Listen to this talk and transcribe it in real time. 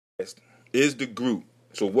is the group.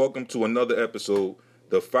 So welcome to another episode,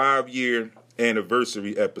 the 5-year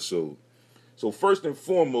anniversary episode. So first and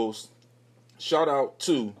foremost, shout out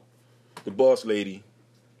to the boss lady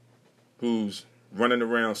who's running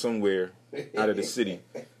around somewhere out of the city.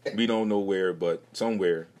 We don't know where, but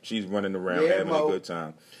somewhere. She's running around having Mo. a good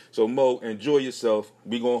time. So Mo, enjoy yourself.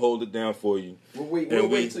 We're going to hold it down for you. We'll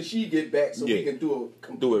wait till she get back so we can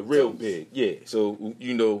do it real big. Yeah. So,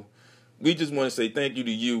 we just want to say thank you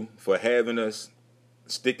to you for having us,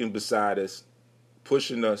 sticking beside us,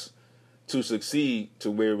 pushing us to succeed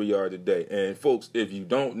to where we are today. And folks, if you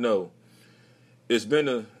don't know, it's been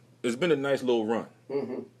a nice little run.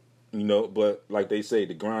 Mm-hmm. But like they say,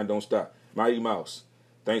 the grind don't stop. Mighty Mouse,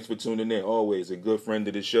 thanks for tuning in. Always a good friend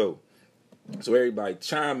of the show. So everybody,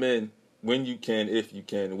 chime in when you can, if you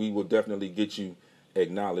can. We will definitely get you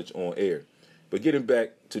acknowledged on air. But getting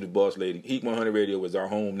back to the boss lady, Heat 100 Radio is our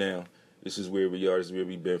home now. This is where we are. This is where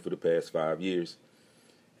we've been for the past 5 years.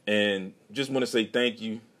 And just want to say thank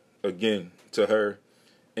you again to her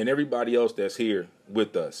and everybody else that's here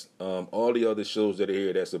with us. All the other shows that are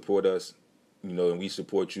here that support us, and we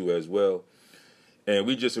support you as well. And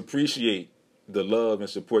we just appreciate the love and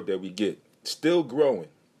support that we get. Still growing.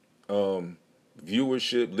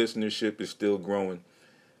 Viewership, listenership is still growing.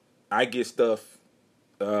 I get stuff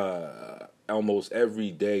almost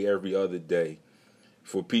every day, every other day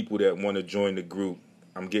for people that want to join the group.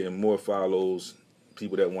 I'm getting more follows,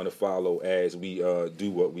 people that want to follow as we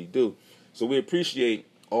do what we do. So we appreciate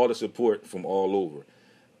all the support from all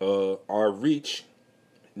over. Our reach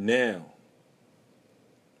now,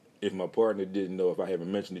 if my partner didn't know, if I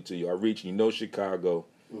haven't mentioned it to you, our reach, Chicago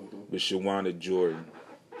with Shawana Jordan.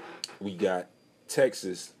 We got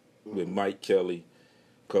Texas with Mike Kelly,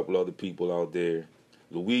 a couple other people out there.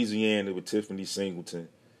 Louisiana with Tiffany Singleton.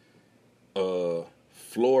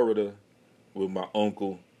 Florida with my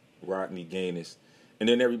uncle, Rodney Gaines. And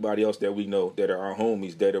then everybody else that we know that are our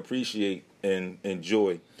homies that appreciate and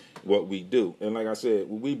enjoy what we do. And like I said,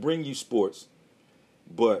 we bring you sports,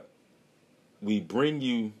 but we bring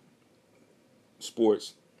you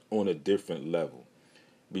sports on a different level.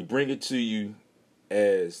 We bring it to you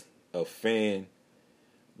as a fan,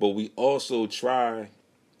 but we also try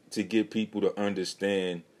to get people to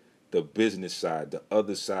understand the business side, the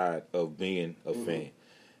other side of being a fan.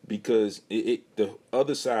 Because the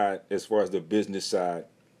other side, as far as the business side,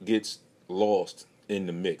 gets lost in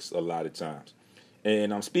the mix a lot of times.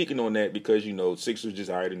 And I'm speaking on that because, Sixers just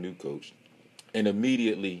hired a new coach. And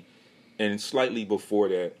immediately, and slightly before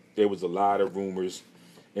that, there was a lot of rumors.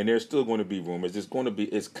 And there's still going to be rumors.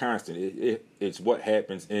 It's constant. It's what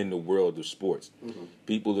happens in the world of sports.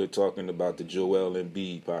 People are talking about the Joel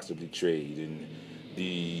Embiid possibly trade and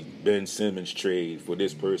the Ben Simmons trade for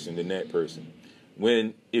this person and that person.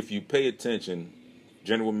 When, if you pay attention,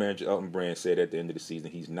 General Manager Elton Brand said at the end of the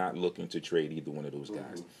season he's not looking to trade either one of those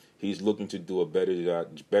guys. He's looking to do a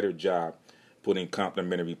better job putting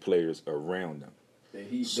complementary players around them. And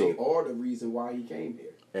they are the reason why he came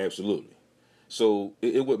here. Absolutely. So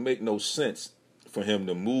it would make no sense for him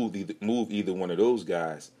to move either one of those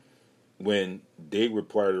guys when they were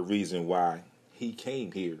part of the reason why he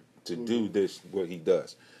came here to do this, what he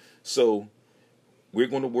does. So we're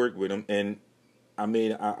going to work with him. And I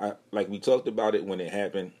mean, I like we talked about it when it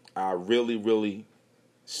happened. I really, really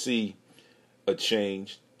see a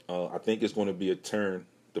change. I think it's going to be a turn.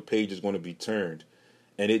 The page is going to be turned.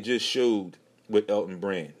 And it just showed with Elton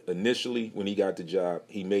Brand. Initially, when he got the job,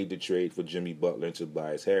 he made the trade for Jimmy Butler and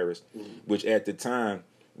Tobias Harris, which at the time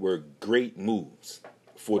were great moves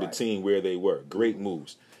for the team where they were. Great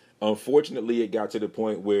moves. Unfortunately, it got to the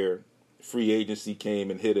point where free agency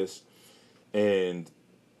came and hit us, and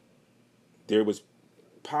there was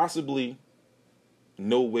possibly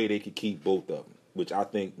no way they could keep both of them, which I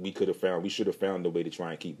think we should have found a way to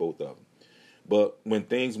try and keep both of them. But when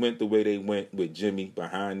things went the way they went with Jimmy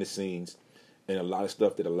behind the scenes, and a lot of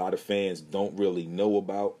stuff that a lot of fans don't really know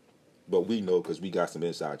about, but we know because we got some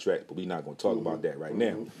inside track, but we're not going to talk about that right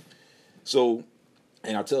now. So,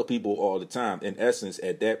 and I tell people all the time, in essence,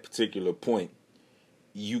 at that particular point,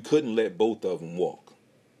 you couldn't let both of them walk.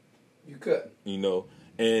 You couldn't.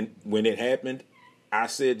 And when it happened, I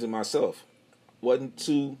said to myself, wasn't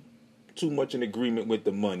too much in agreement with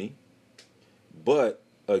the money, but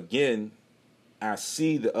again, I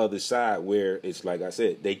see the other side where it's like I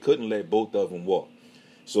said, they couldn't let both of them walk.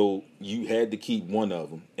 So you had to keep one of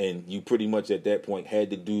them, and you pretty much at that point had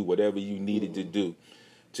to do whatever you needed to do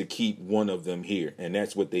to keep one of them here, and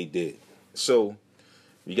that's what they did. So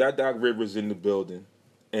we got Doc Rivers in the building,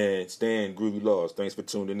 and Stan Groovy Laws. Thanks for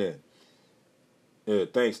tuning in.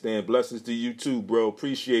 Thanks, Stan. Blessings to you too, bro.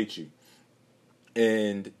 Appreciate you.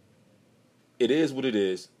 And it is what it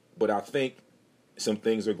is. But I think some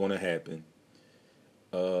things are going to happen.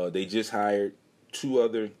 They just hired 2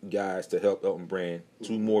 other guys to help Elton Brand,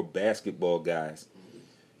 2 more basketball guys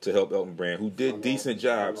to help Elton Brand, who did decent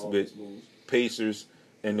jobs with Pacers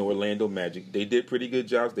and the Orlando Magic. They did pretty good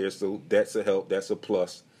jobs there, so that's a help. That's a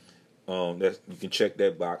plus. That's, you can check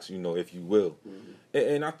that box, if you will.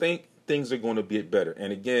 And I think things are going to get better.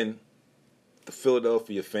 And again, the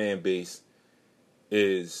Philadelphia fan base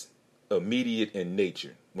is immediate in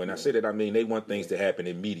nature. When I say that, I mean they want things to happen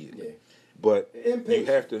immediately. Yeah. But impatient. you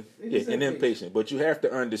have to, and impatient. But you have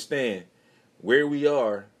to understand where we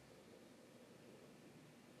are.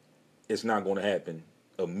 It's not going to happen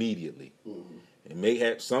immediately. It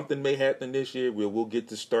may something may happen this year where we'll get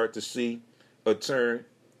to start to see a turn,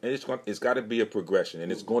 and it's got to be a progression,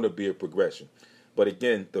 and it's going to be a progression. But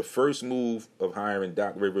again, the first move of hiring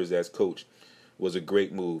Doc Rivers as coach was a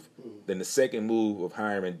great move. Then the second move of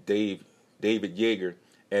hiring David Yeager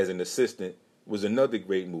as an assistant was another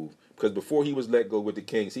great move. Because before he was let go with the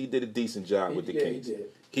Kings, he did a decent job with the Kings.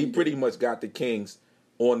 He pretty much got the Kings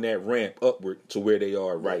on that ramp upward to where they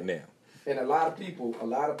are right now. And a lot of people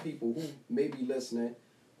who may be listening,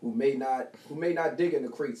 who may not dig in the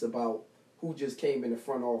crates about who just came in the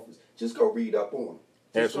front office, just go read up on them.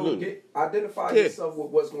 Just Absolutely. Identify yourself with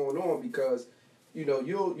what's going on, because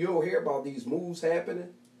you'll hear about these moves happening,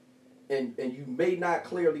 and you may not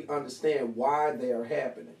clearly understand why they are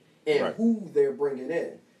happening and who they're bringing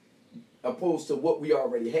in, opposed to what we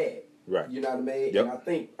already had. Right. You know what I mean? Yep. And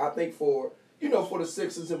I think for the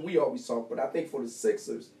Sixers, and we always talk, but I think for the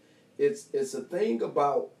Sixers, it's a thing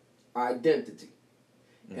about identity.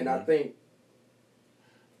 And I think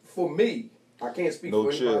for me, I can't speak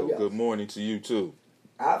for anybody else. Good morning to you too.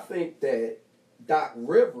 I think that Doc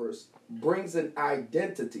Rivers brings an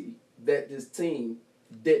identity that this team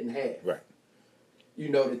didn't have. Right.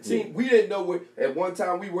 The team, we didn't know at one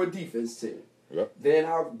time we were a defense team. Yep.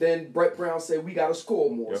 Then Brett Brown said we got to score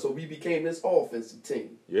more, so we became this offensive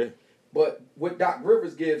team. Yeah. But what Doc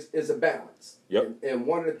Rivers gives is a balance. Yep. And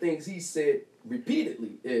one of the things he said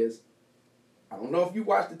repeatedly is, I don't know if you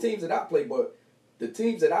watch the teams that I play, but the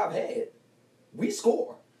teams that I've had, we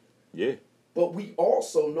score. Yeah. But we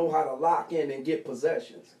also know how to lock in and get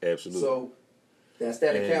possessions. Absolutely. So that's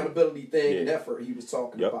that accountability thing and effort he was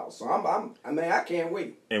talking about. So I can't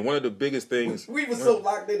wait. And one of the biggest things we were so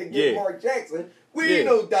locked in to get Mark Jackson, we didn't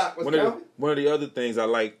know Doc was coming. One of the other things I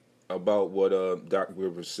like about what Doc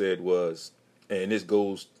Rivers said was, and this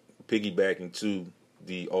goes piggybacking to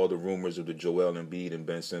all the rumors of the Joel Embiid and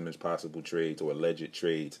Ben Simmons possible trades or alleged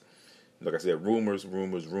trades. Like I said, rumors.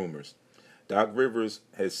 Doc Rivers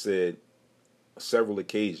has said several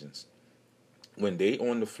occasions, when they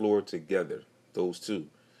on the floor together, those two,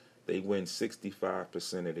 they win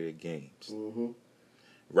 65% of their games.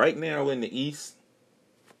 Right now in the East,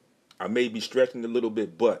 I may be stretching a little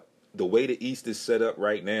bit, but the way the East is set up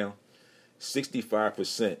right now,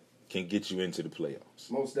 65% can get you into the playoffs.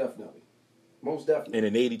 Most definitely. In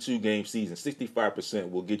an 82-game season, 65%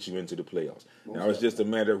 will get you into the playoffs. Now, it's just a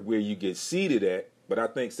matter of where you get seeded at, but I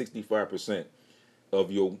think 65% of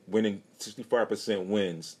your 65%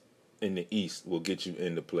 wins in the East will get you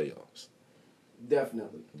in the playoffs.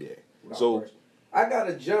 Definitely. Yeah. So I got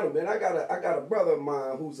a gentleman. I got a brother of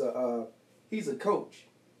mine who's he's a coach.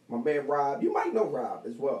 My man Rob. You might know Rob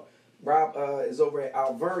as well. Rob is over at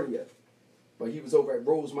Alvernia, but he was over at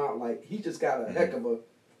Rosemount. Like, he just got a heck of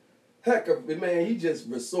a man. He's just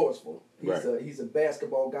resourceful. He's a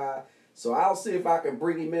basketball guy. So I'll see if I can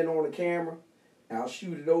bring him in on the camera. I'll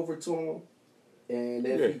shoot it over to him, and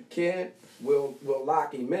if he can, we'll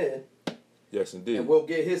lock him in. Yes, indeed. And we'll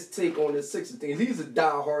get his take on this Sixers thing. He's a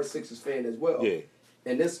diehard Sixers fan as well. Yeah.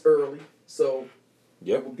 And it's early, so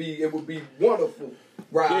it would be wonderful,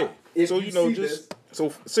 Rob. If so you see this,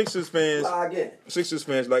 so Sixers fans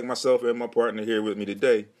like myself and my partner here with me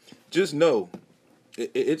today, just know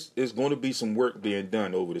it's going to be some work being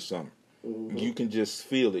done over the summer. You can just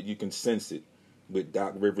feel it. You can sense it with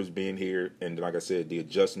Doc Rivers being here, and like I said, the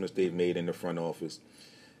adjustments they've made in the front office,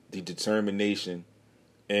 the determination,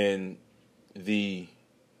 and the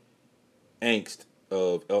angst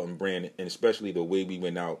of Elton Brand, and especially the way we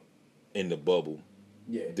went out in the bubble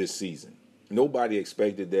this season. Nobody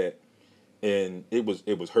expected that, and it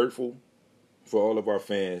was hurtful for all of our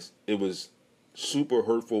fans. It was super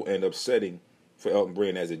hurtful and upsetting for Elton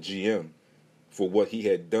Brand as a GM for what he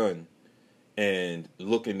had done, and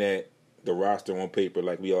looking at the roster on paper,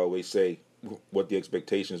 like we always say, what the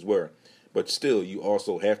expectations were. But still, you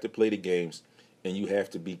also have to play the games, and you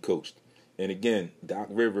have to be coached. And again, Doc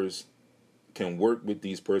Rivers can work with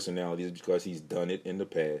these personalities because he's done it in the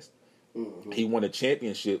past. He won a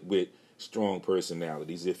championship with strong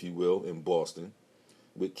personalities, if you will, in Boston,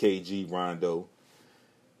 with KG, Rondo,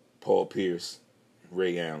 Paul Pierce,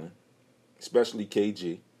 Ray Allen, especially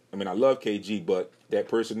KG. I mean, I love KG, but that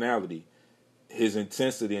personality, his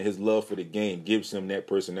intensity and his love for the game gives him that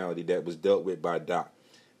personality that was dealt with by Doc.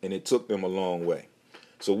 And it took them a long way.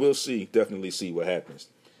 So we'll see, definitely see what happens.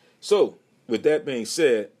 So, with that being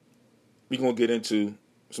said, we're going to get into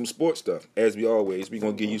some sports stuff. As we always, we're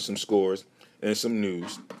going to give you some scores and some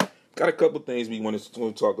news. Got a couple things we want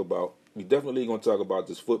to talk about. We definitely going to talk about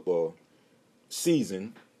this football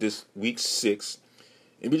season, this week 6.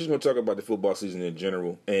 And we're just going to talk about the football season in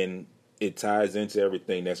general. And it ties into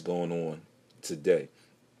everything that's going on today.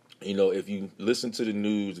 You know, if you listen to the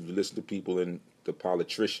news, if you listen to people in the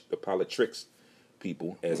politrics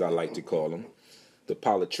people, as I like to call them, the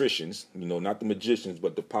politicians, you know, not the magicians,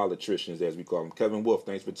 but the politicians, as we call them. Kevin Wolf,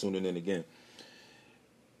 thanks for tuning in again.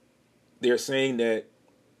 They're saying that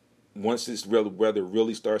once this weather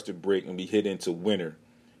really starts to break and we hit into winter,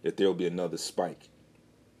 that there will be another spike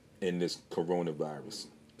in this coronavirus.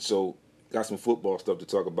 So, got some football stuff to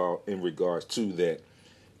talk about in regards to that,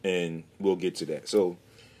 and we'll get to that. So,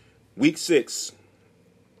 week 6,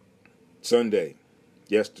 Sunday,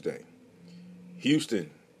 yesterday,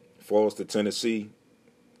 Houston falls to Tennessee,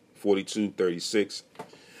 42-36.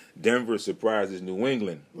 Denver surprises New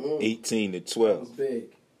England, 18-12. That was big.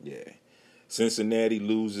 Yeah. Cincinnati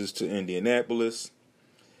loses to Indianapolis.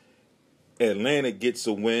 Atlanta gets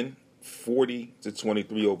a win,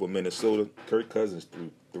 40-23 over Minnesota. Kirk Cousins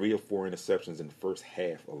threw 3 or 4 interceptions in the first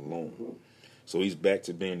half alone. Mm-hmm. So he's back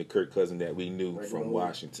to being the Kirk Cousins that we knew from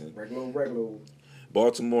Washington. Regular.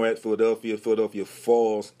 Baltimore at Philadelphia. Philadelphia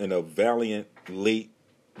falls in a valiant late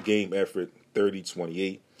game effort,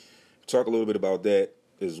 30-28. Talk a little bit about that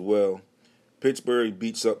as well. Pittsburgh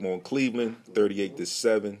beats up on Cleveland,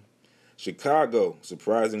 38-7. Chicago,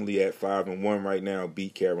 surprisingly at 5-1 right now,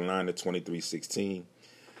 beat Carolina 23-16.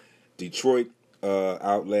 Detroit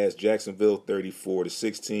outlasts Jacksonville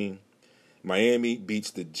 34-16. Miami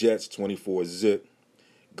beats the Jets 24-zip.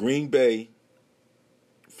 Green Bay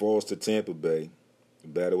falls to Tampa Bay,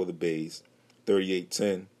 Battle of the Bays,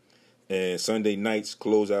 38-10. And Sunday night's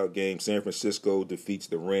closeout game, San Francisco defeats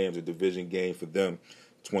the Rams, a division game for them,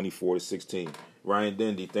 24-16. Ryan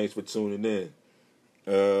Dendy, thanks for tuning in.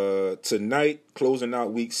 Tonight, closing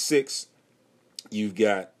out week 6, you've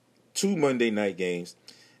got 2 Monday night games.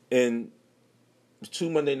 And 2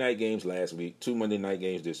 Monday night games last week, 2 Monday night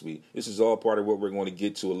games this week. This is all part of what we're going to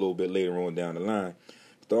get to a little bit later on down the line.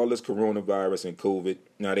 With all this coronavirus and COVID,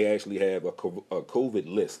 now they actually have a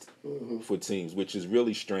COVID list for teams, which is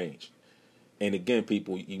really strange. And again,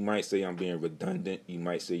 people, you might say I'm being redundant. You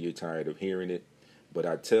might say you're tired of hearing it. But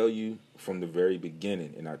I tell you from the very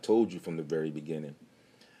beginning, and I told you from the very beginning,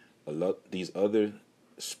 these other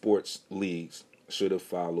sports leagues should have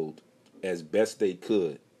followed as best they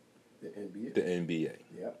could the NBA.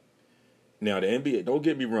 Yep. Now, the NBA, don't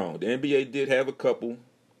get me wrong, the NBA did have a couple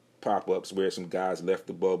pop-ups where some guys left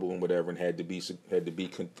the bubble and whatever and had to be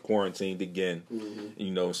quarantined again,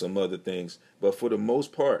 you know, some other things. But for the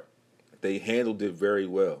most part, they handled it very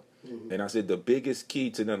well. And I said the biggest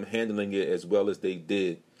key to them handling it as well as they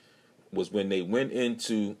did was when they went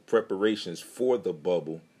into preparations for the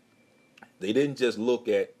bubble, they didn't just look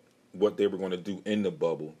at what they were going to do in the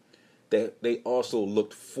bubble. That they also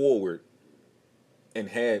looked forward and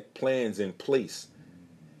had plans in place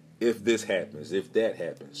if this happens, if that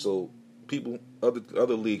happens. So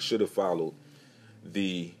other leagues should have followed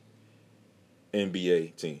the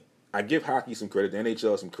NBA team. I give hockey some credit, the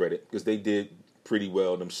NHL some credit, because they did pretty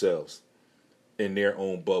well themselves in their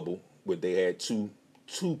own bubble, where they had two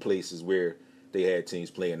places where they had teams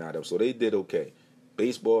playing out of. So they did okay.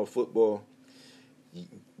 Baseball, football,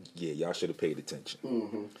 yeah, y'all should have paid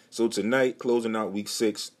attention. So tonight, closing out week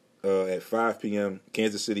 6 at 5 p.m.,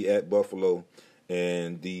 Kansas City at Buffalo,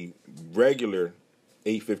 and the regular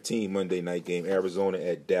 8:15 Monday night game, Arizona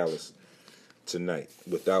at Dallas tonight,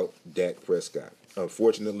 without Dak Prescott.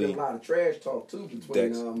 Unfortunately, there's a lot of trash talk too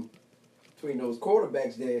between those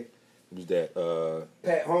quarterbacks there. Who's that?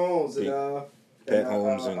 Pat Holmes and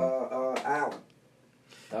Allen.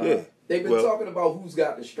 Yeah. They've been talking about who's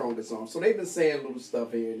got the strongest arm. So they've been saying little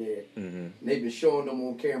stuff here and there. And they've been showing them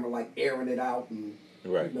on camera, like airing it out. And,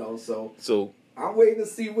 right. You know, so I'm waiting to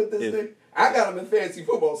see what this thing. I got them in fantasy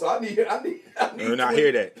football, so I need. And I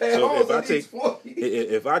hear that. Pat so Holmes,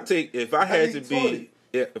 if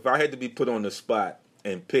I had to be put on the spot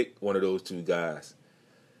and pick one of those two guys,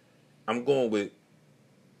 I'm going with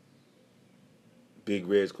Big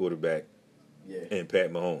Red's quarterback and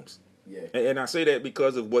Pat Mahomes. Yeah. And I say that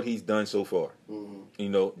because of what he's done so far. Mm-hmm. You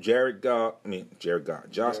know,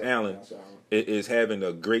 Josh Allen is having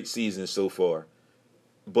a great season so far,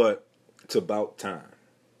 but it's about time.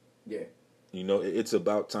 Yeah. You know, it's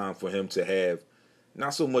about time for him to have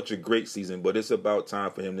not so much a great season, but it's about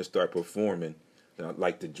time for him to start performing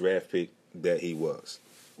like the draft pick that he was.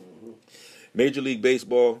 Mm-hmm. Major League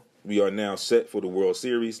Baseball, we are now set for the World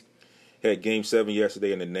Series. Had Game 7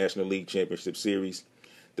 yesterday in the National League Championship Series.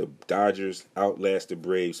 The Dodgers outlast the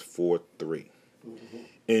Braves 4-3. Mm-hmm.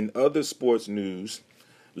 In other sports news,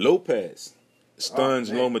 Lopez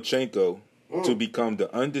stuns Lomachenko to become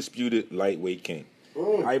the undisputed lightweight king.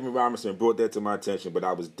 Ivan Robinson brought that to my attention, but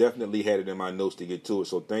I was definitely had it in my notes to get to it.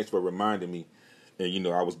 So thanks for reminding me. And, you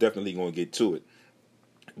know, I was definitely going to get to it.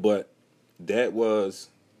 But that was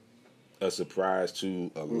a surprise to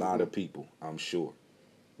a lot of people, I'm sure.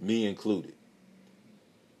 Me included.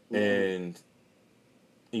 And,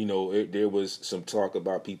 you know, there was some talk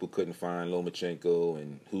about people couldn't find Lomachenko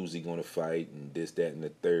and who's he going to fight and this, that, and the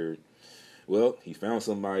third. Well, he found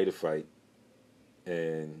somebody to fight,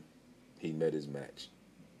 and he met his match.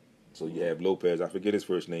 So you have Lopez, I forget his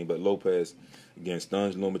first name, but Lopez, again,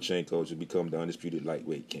 stuns Lomachenko to become the undisputed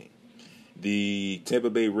lightweight king. The Tampa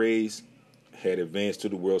Bay Rays had advanced to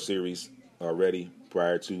the World Series already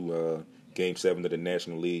prior to Game 7 of the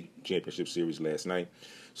National League Championship Series last night.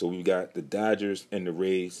 So we've got the Dodgers and the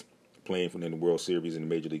Rays playing in the World Series in the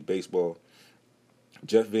Major League Baseball.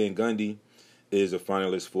 Jeff Van Gundy is a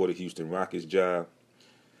finalist for the Houston Rockets job.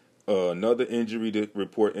 Another injury to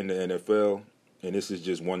report in the NFL, and this is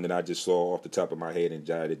just one that I just saw off the top of my head and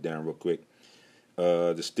jotted it down real quick.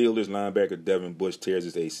 The Steelers linebacker Devin Bush tears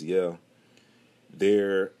his ACL.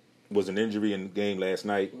 There was an injury in the game last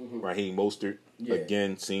night. Raheem Mostert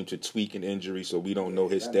again seemed to tweak an injury, so we don't know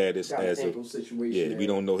his status as of we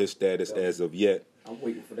don't know his status as of yet. I'm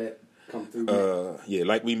waiting for that to come through.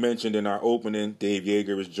 Like we mentioned in our opening, Dave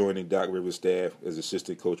Yeager is joining Doc Rivers' staff as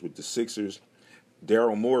assistant coach with the Sixers.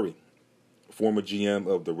 Daryl Morey, former GM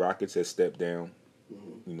of the Rockets, has stepped down.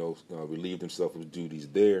 You know, relieved himself of duties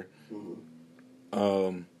there.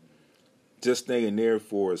 Just staying there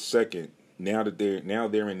for a second. Now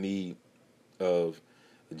they're in need of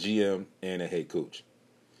a GM and a head coach.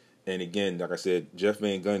 And again, like I said, Jeff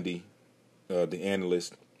Van Gundy, the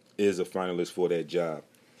analyst, is a finalist for that job.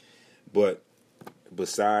 But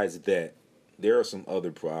besides that, there are some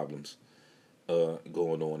other problems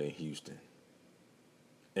going on in Houston.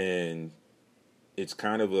 And it's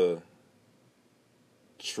kind of a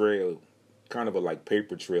trail, kind of a like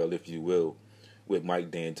paper trail, if you will, with Mike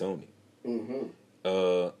D'Antoni.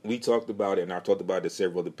 We talked about it, and I've talked about it to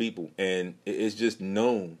several other people, and it's just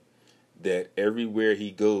known that everywhere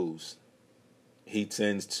he goes, he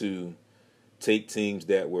tends to take teams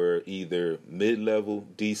that were either mid-level,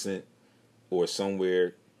 decent, or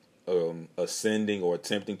somewhere ascending or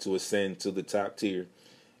attempting to ascend to the top tier,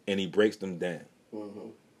 and he breaks them down.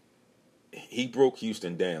 He broke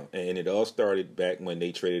Houston down, and it all started back when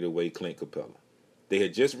they traded away Clint Capella. They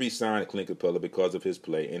had just re-signed Clint Capella because of his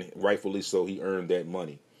play, and rightfully so, he earned that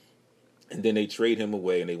money. And then they trade him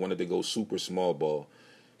away, and they wanted to go super small ball.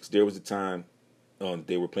 Because there was a time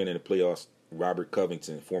they were playing in the playoffs. Robert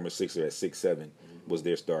Covington, former Sixer at 6'7", was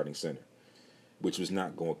their starting center, which was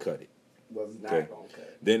not going to cut it. Was not going to cut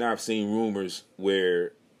it. Then I've seen rumors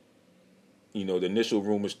where, you know, the initial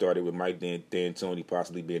rumors started with Mike D'Antoni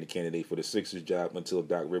possibly being a candidate for the Sixers job until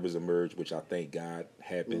Doc Rivers emerged, which I thank God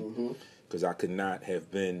happened. Because I could not have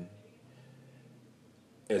been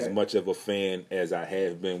as much of a fan as I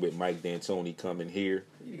have been with Mike D'Antoni coming here.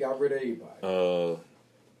 You got rid of everybody.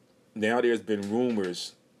 Now there's been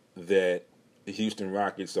rumors that the Houston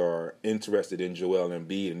Rockets are interested in Joel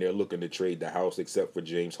Embiid, and they're looking to trade the house except for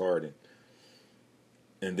James Harden.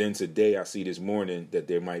 And then today I see this morning that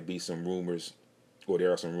there might be some rumors, or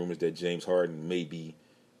there are some rumors that James Harden may be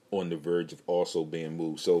on the verge of also being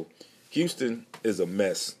moved. So Houston is a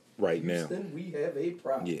mess right now. Houston, we have a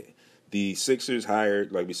problem. Yeah. The Sixers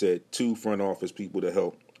hired, like we said, 2 front office people to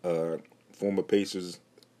help. Former Pacers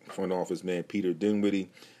front office man Peter Dinwiddie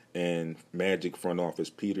and Magic front office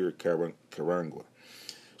Peter Carangua.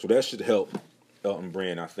 So that should help Elton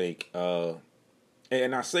Brand, I think.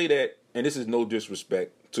 And I say that, and this is no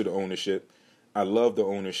disrespect to the ownership. I love the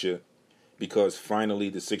ownership because finally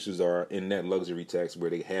the Sixers are in that luxury tax where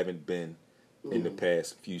they haven't been in the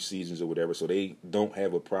past few seasons or whatever. So they don't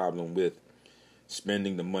have a problem with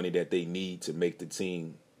spending the money that they need to make the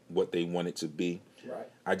team what they want it to be. Right.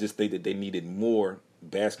 I just think that they needed more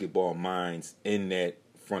basketball minds in that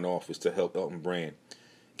front office to help Elton Brand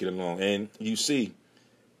get along. And you see,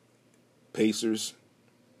 Pacers,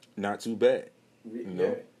 not too bad. You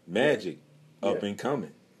know, Magic, up and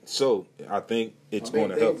coming. So I think it's going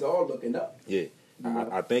to help. Things are looking up. Yeah,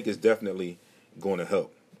 I think it's definitely going to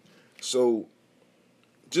help. So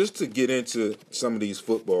just to get into some of these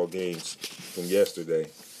football games from yesterday,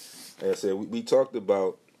 like I said, we talked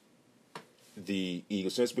about the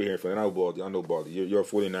Eagles. Since we're here, and I know Baldy, you're a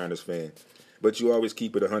 49ers fan, but you always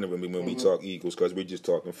keep it 100 with me when we talk Eagles because we're just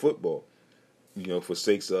talking football. You know, for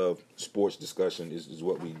sakes of sports discussion is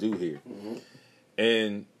what we do here.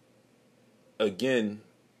 And again,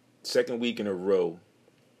 second week in a row,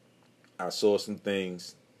 I saw some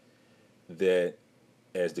things that,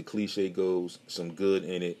 as the cliche goes, some good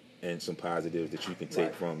in it and some positives that you can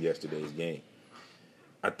take from yesterday's game.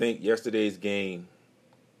 I think yesterday's game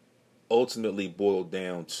ultimately boiled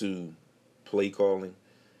down to play calling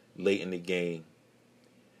late in the game.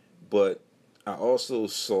 But I also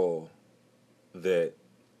saw that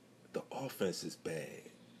the offense is bad.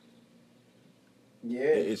 Yeah.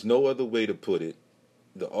 It's no other way to put it.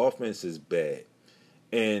 The offense is bad.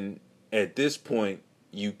 And at this point,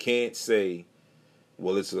 you can't say,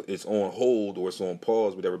 well, it's on hold or it's on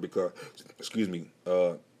pause, whatever, because,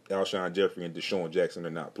 Alshon Jeffrey and Deshaun Jackson are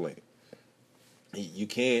not playing. We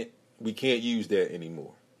can't use that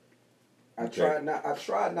anymore. I tried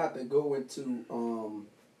not to go into,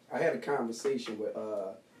 I had a conversation with,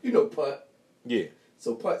 Putt. Yeah.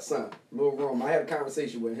 So Putt's son, Lil Rome, I had a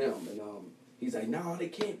conversation with him, and he's like, no, they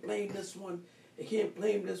can't blame this one. They can't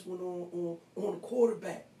blame this one on the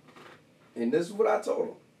quarterback. And this is what I told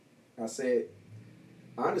him. I said,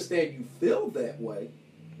 I understand you feel that way,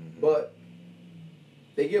 but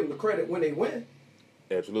they give them the credit when they win.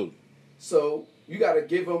 Absolutely. So you got to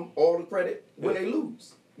give them all the credit when they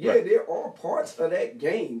lose. Yeah, right. There are parts of that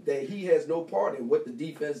game that he has no part in, what the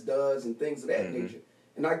defense does and things of that nature.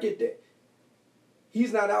 And I get that.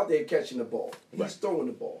 He's not out there catching the ball. He's throwing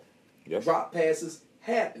the ball. Yep. Drop passes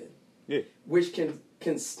happen, which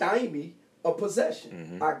can stymie a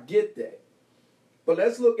possession. I get that. But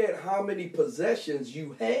let's look at how many possessions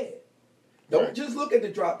you had. Don't just look at the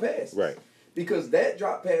drop passes. Right. Because that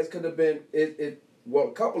drop pass could have been, a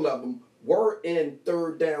couple of them were in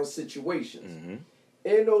third down situations.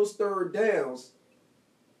 In those third downs,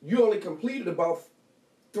 you only completed about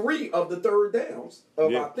 3 of the third downs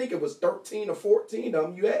of I think it was 13 or 14 of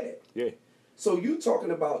them you had. Yeah. So you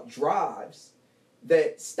talking about drives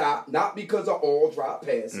that stopped not because of all drop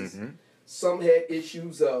passes. Some had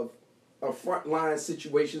issues of front line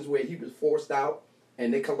situations where he was forced out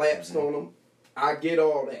and they collapsed on him. I get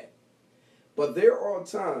all that. But there are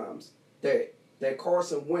times that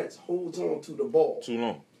Carson Wentz holds on to the ball too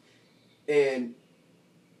long. And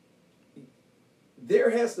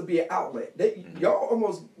there has to be an outlet. Y'all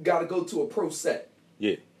almost got to go to a pro set.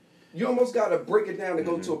 Yeah. You almost got to break it down to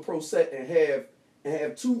go to a pro set and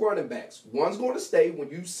have 2 running backs. One's going to stay when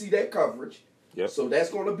you see that coverage. Yep. So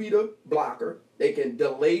that's going to be the blocker. They can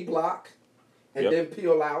delay block and then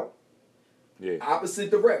peel out. Yeah.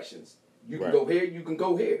 Opposite directions. You can go here, you can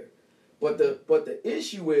go here. But the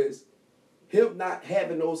issue is him not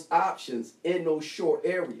having those options in those short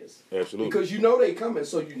areas. Absolutely. Because you know they coming,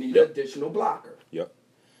 so you need an additional blocker. Yep.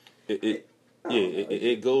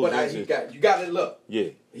 It goes but into... you got to look. Yeah.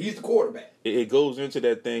 He's the quarterback. It goes into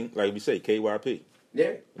that thing, like we say, KYP.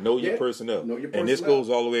 Yeah. Know your personnel. Know your personnel. And this goes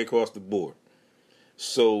all the way across the board.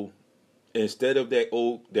 So instead of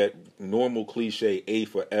that normal cliche A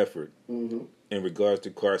for effort in regards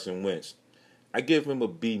to Carson Wentz, I give him a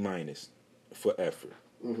B- for effort.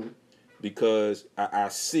 Because I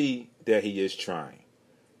see that he is trying.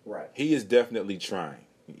 Right. He is definitely trying.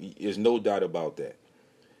 There's no doubt about that.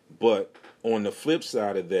 But on the flip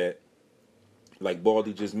side of that, like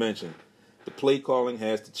Baldy just mentioned, the play calling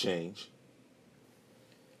has to change.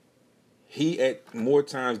 He, at more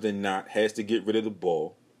times than not, has to get rid of the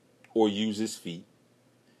ball or use his feet.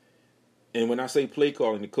 And when I say play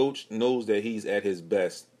calling, the coach knows that he's at his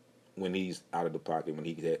best when he's out of the pocket, when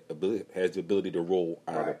he has the ability to roll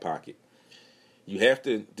out of the pocket. You have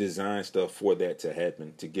to design stuff for that to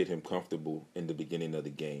happen to get him comfortable in the beginning of the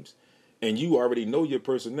games. And you already know your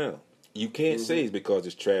personnel. You can't say it's because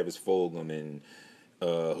it's Travis Fulgham and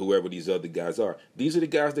whoever these other guys are. These are the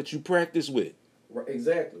guys that you practice with. Right,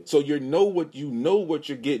 exactly. So you know what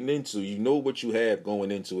you're getting into. You know what you have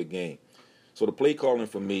going into a game. So the play calling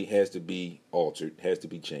for me has to be altered, has to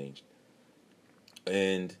be changed.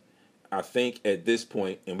 And I think at this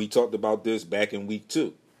point, and we talked about this back in week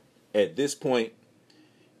 2, at this point,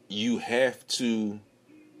 you have to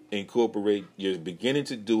incorporate, you're beginning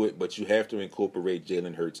to do it, but you have to incorporate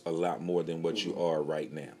Jalen Hurts a lot more than what you are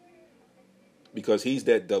right now. Because he's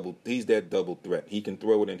that double threat. He can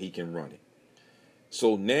throw it and he can run it.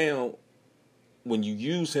 So now when you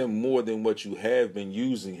use him more than what you have been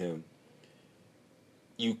using him,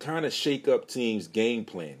 you kind of shake up teams' game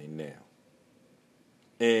planning now.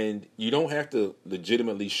 And you don't have to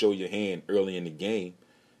legitimately show your hand early in the game,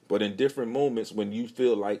 but in different moments when you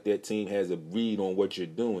feel like that team has a read on what you're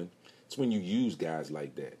doing, it's when you use guys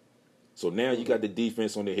like that. So now you got the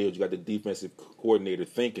defense on the heels, you got the defensive coordinator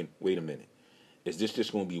thinking, wait a minute, is this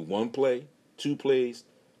just going to be one play, 2 plays,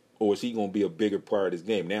 or is he going to be a bigger part of this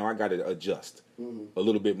game? Now I got to adjust a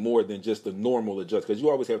little bit more than just the normal adjust, because you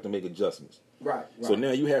always have to make adjustments. Right. So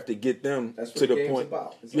now you have to get them That's to what the point.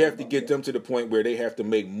 You have to get them to the point where they have to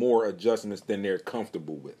make more adjustments than they're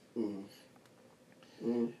comfortable with.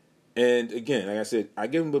 And again, like I said, I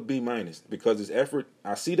give him a B- because his effort.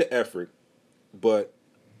 I see the effort, but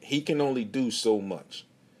he can only do so much.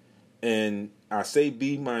 And I say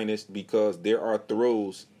B- because there are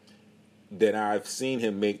throws that I've seen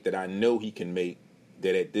him make that I know he can make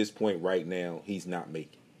that at this point right now he's not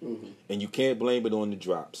making. And you can't blame it on the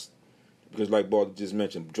drops. Because like Baldy just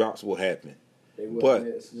mentioned, drops will happen. They will, but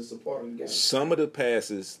it's just a part of the game. Some of the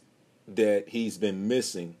passes that he's been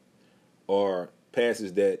missing are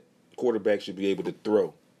passes that quarterbacks should be able to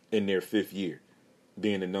throw in their 5th year,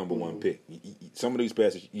 being the number 1 pick. Some of these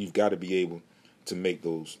passes, you've got to be able to make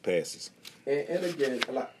those passes. And again,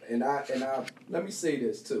 and I let me say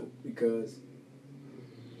this too, because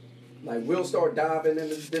like we'll start diving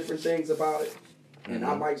into different things about it. And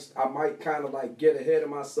I might kind of like get ahead of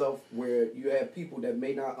myself where you have people that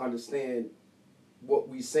may not understand what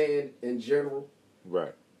we saying in general.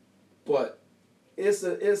 Right. But it's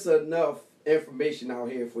enough information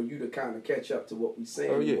out here for you to kind of catch up to what we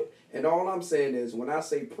saying. Oh, yeah. And all I'm saying is when I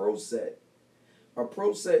say pro set, a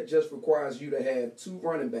pro set just requires you to have 2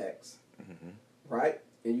 running backs, right?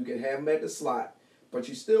 And you can have them at the slot, but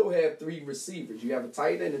you still have 3 receivers. You have a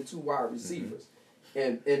tight end and 2 wide receivers.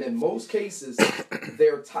 And in most cases,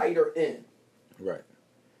 they're tighter in. Right.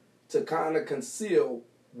 To kind of conceal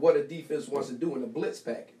what a defense wants to do in a blitz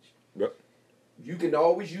package. Yep. You can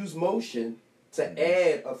always use motion to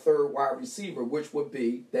add a 3rd wide receiver, which would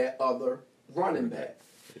be that other running back.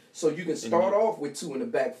 So you can start off with 2 in the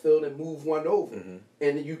backfield and move 1 over. And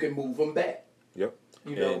then you can move them back. Yep.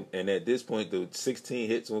 You know? And at this point, the 16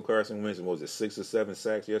 hits on Carson Wentz, and what was it, 6 or 7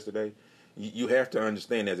 sacks yesterday? You have to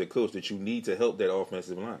understand as a coach that you need to help that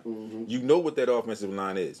offensive line. You know what that offensive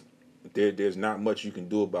line is. There's not much you can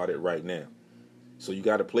do about it right now. So you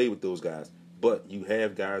got to play with those guys. But you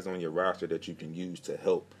have guys on your roster that you can use to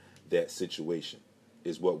help that situation,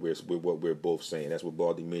 is what we're both saying. That's what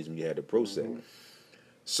Baldy means when you had the pro set.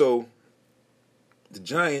 So the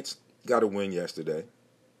Giants got a win yesterday.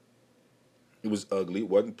 It was ugly. It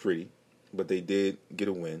wasn't pretty, but they did get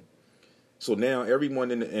a win. So now everyone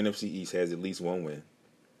in the NFC East has at least 1 win.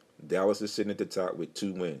 Dallas is sitting at the top with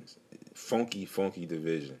 2 wins. Funky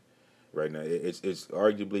division right now. It's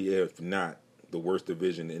arguably, if not, the worst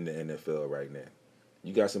division in the NFL right now.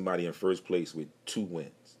 You got somebody in first place with 2 wins.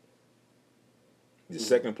 The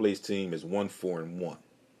second place team is 1-4-1.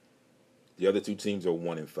 The other 2 teams are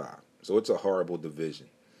 1-5. So it's a horrible division.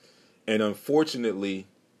 And unfortunately,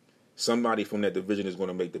 somebody from that division is going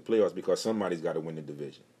to make the playoffs because somebody's got to win the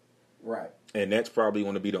division. Right. And that's probably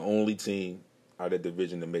going to be the only team out of that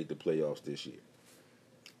division to make the playoffs this year.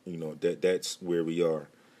 You know, that's where we are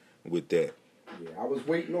with that. Yeah, I was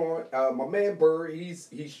waiting on my man Bird.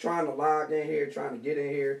 He's trying to log in here, trying to get in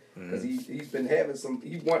here because he's been having some.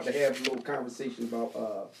 He wanted to have a little conversation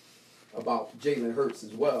about Jalen Hurts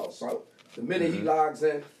as well. So the minute he logs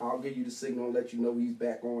in, I'll give you the signal and let you know he's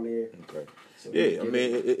back on there. Okay. So yeah, I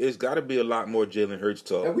mean, it's got to be a lot more Jalen Hurts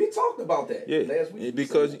talk. And we talked about that last week.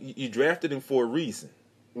 Because you drafted him for a reason.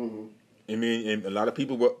 I mean, and a lot of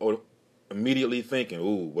people were immediately thinking,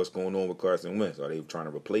 ooh, what's going on with Carson Wentz? Are they trying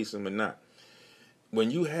to replace him or not? When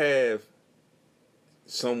you have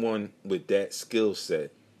someone with that skill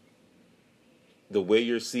set, the way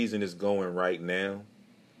your season is going right now,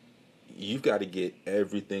 you've got to get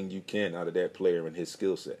everything you can out of that player and his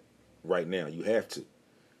skill set right now. You have to.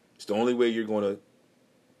 It's the only way you're going to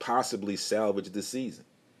possibly salvage the season.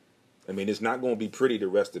 I mean, it's not going to be pretty the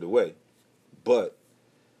rest of the way, but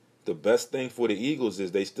the best thing for the Eagles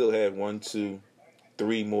is they still have 1, 2,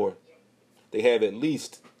 3 more. They have at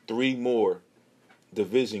least 3 more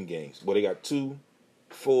division games. Well, they got 2,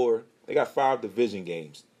 4. They got 5 division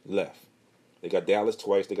games left. They got Dallas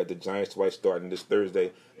twice. They got the Giants twice starting this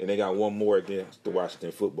Thursday, and they got 1 more against the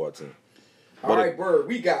Washington football team. All right, Bird,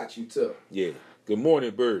 we got you too. Yeah. Good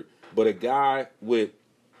morning, Bird. But a guy with,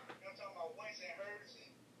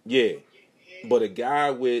 yeah, but a guy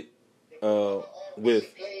with,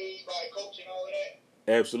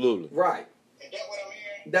 absolutely. Right. Is that what I'm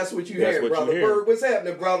hearing? That's what you That's hear, what you brother. hear. Bird, what's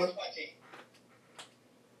happening, brother?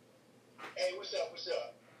 Hey, what's up? What's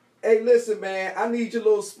up? Hey, listen, man. I need your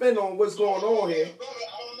little spin on what's going on here. Brother,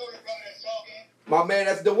 I don't know the brother that's talking. My man,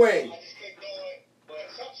 that's Dwayne. I just clicked on it. But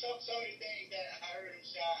some of the things that I heard him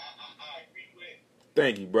say, I agree with.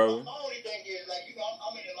 Thank you, brother. My only thing is, like, you know,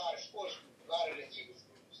 I'm in a lot of sports groups, a lot of the Eagles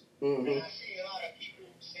groups. Mm-hmm. And I see a lot of people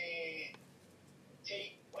saying,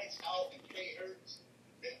 take Wentz out and play Hurts.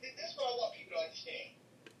 That's what I want people to understand.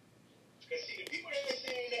 Because, see, the people that are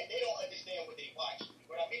saying that, they don't understand what they watch.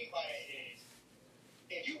 What I mean by that is,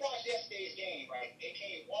 if you watch yesterday's game, right, they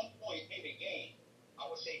came 1 point in the game. I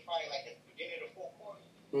would say probably like at the beginning of the fourth quarter.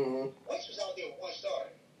 Mm-hmm. Wentz was out there with one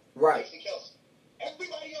starter. Right. Jason Kelsey.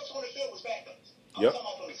 Everybody else on the field was backups. I'm Yep. talking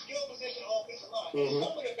about from the skill position, offensive line. Mhm. And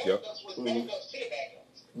some of the backups was backups to the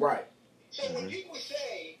backups. Right. So when people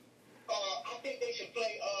say, I think they should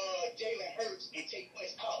play Jalen Hurts and take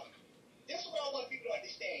Wentz out, this is what I want people to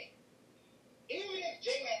understand. Even if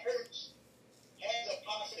Jalen Hurts has a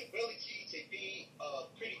possibility to be a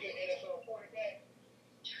pretty good NFL quarterback,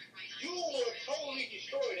 you would totally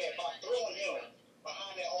destroy that by throwing him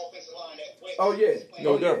behind that offensive line that Wentz Oh, yeah. is playing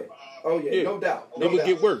No doubt. behind. Oh, yeah. Yeah. No doubt. They No would doubt.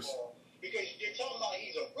 get worse. Because you're talking about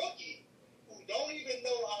he's a rookie who don't even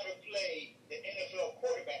know how to play the NFL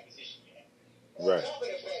quarterback position yet. Right. On top of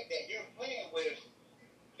the fact that you're playing with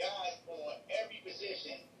guys on every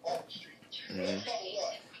position off the street. So that's number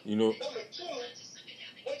one. You know. Number two,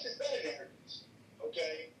 Wentz is better than Hurts.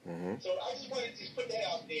 Okay? Mm-hmm. So I just wanted to just put that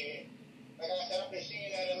out there. Like I said, I've been seeing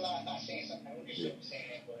that a lot. Not saying something. I don't just saying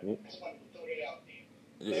that, but I just wanted to throw that out there.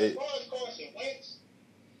 But as far as Carson Wentz,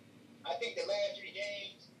 I think the last 3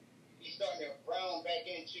 games, he's starting to round back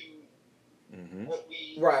into what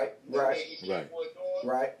we Right. he's capable of doing.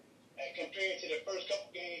 Right. And compared to the first couple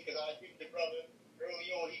games, because I agree with the brother,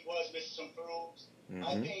 early on he was missing some throws.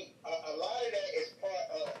 I think a lot of that is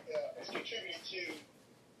is contributed to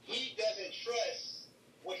he doesn't trust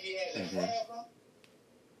what he has in front of him.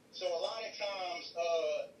 So a lot of times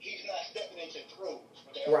he's not stepping into throws.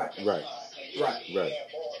 Right. Right. He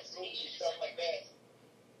had ball throws and stuff like that.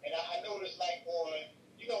 And I noticed like on,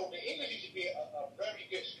 you know, the English used to be a very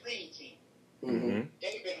good screen team. Mm-hmm.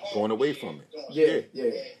 They've been hard Going away to from it. Yeah.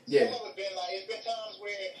 Some of it been like, it's been times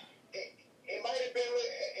where it might have been,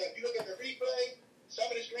 if you look at the replay, some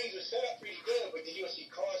of the screens were set up pretty good, but then you'll see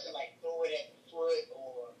Carson like throw it at the foot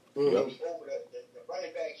or maybe over the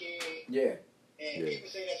running back head. Yeah. And people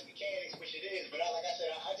say that's mechanics, which it is, but like I said,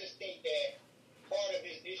 I just think that part of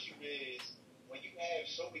his issue is when you have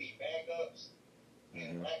so many backups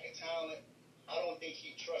and lack of talent, I don't think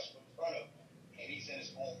he trusts in front of him, and he's in his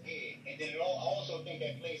own head. And then I also think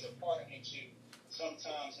that plays a part into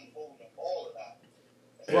sometimes him holding the ball a lot.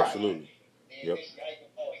 Right. Absolutely. And Yep. this guy,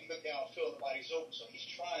 he look downfield, nobody's open, so he's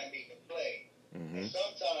trying to make a play. Mm-hmm. And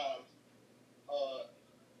sometimes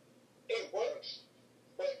it works,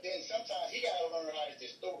 but then sometimes he got to learn how to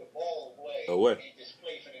just throw the ball away. And just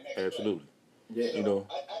play for the next Absolutely. play. Yeah. So You know.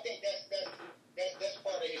 I think that's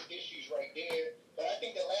part of his issues right there. But I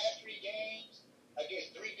think the last 3 games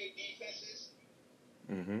against 3 good defenses,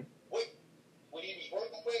 what he was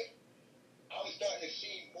working with, I'm starting to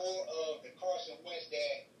see more of the Carson Wentz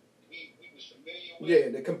that we was familiar with. Yeah,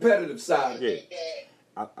 the competitive side.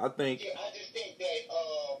 I think. I just think that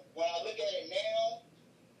when I look at it now,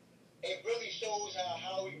 it really shows how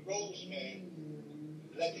Howie Roseman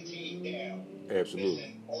let the team down. Absolutely.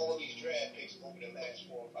 Missing all these draft picks over the last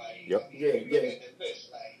 4 or 5 years. Yep. I mean, you look at the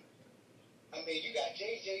list, like, I mean, you got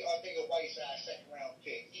J.J. Arcega-Whiteside, 2nd round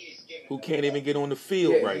pick. He is giving Who them can't up. even get on the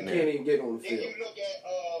field Yeah, right he now. can't even get on the Then field. you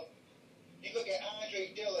look at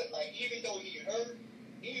Andre Dillard, like, even though he hurt,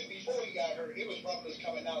 even before he got hurt, it was rumblings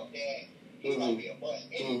coming out that he might be a bust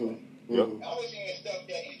anyway. Yep. I was hearing stuff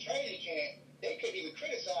that in training camp, they couldn't even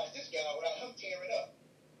criticize this guy without him tearing up.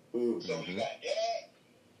 So you got that.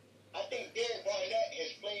 I think Derek Barnett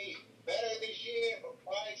has played better this year, but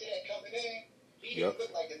prior to that coming in, he didn't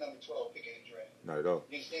look like the number 12 pick in the draft. Not at all.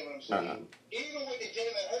 You understand what I'm saying? Even with the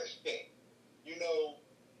Jalen Hurts pick, you know,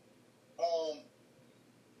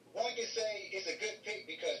 one can say it's a good pick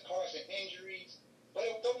because Carson injuries, but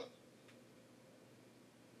it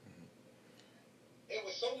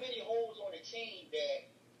was so many holes on the team that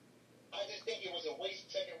I just think it was a waste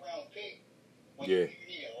 2nd round pick. When you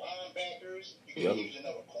needed linebackers, you could use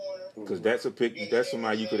another corner. Because that's a pick. That's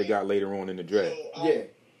somebody you could have got later on in the draft. So,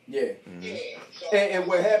 Yeah. So And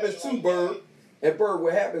what happens too, Bird,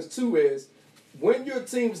 what happens too is when your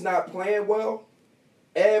team's not playing well,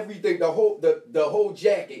 everything, the whole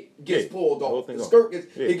jacket gets pulled the whole off. thing The off. skirt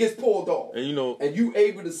it gets pulled off. And you know, And you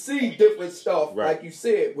able to see different stuff, Right. like you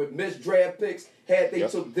said, with missed draft picks, had they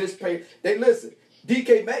took this pay. They listen,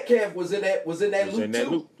 DK Metcalf was in that Was loop in that too.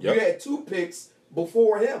 loop, yep. You had 2 picks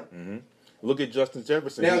before him. Mm-hmm. Look at Justin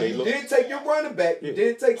Jefferson. Now you did take your running back. You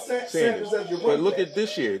did take Sanders as your running back. But look at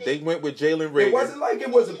this year. They went with Jalen Reagor. It wasn't like it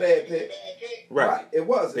was a bad pick. Right. It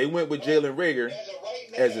wasn't. They went with Jalen Reagor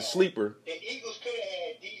as a sleeper. The Eagles could have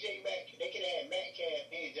had DJ Metcalf. They could have had Metcalf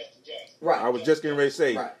and Justin Jackson. Right. I was just getting ready to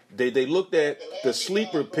say they looked at the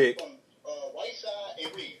sleeper pick. Whiteside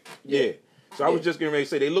and Reed. Yeah. So I was just getting ready to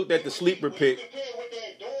say they looked at the sleeper pick. Compare what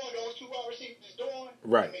they're doing, those 2 wide receivers doing.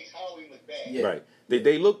 Right. It makes Howie look bad. Yeah. Right.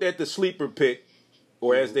 They looked at the sleeper pick,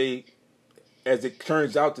 or as it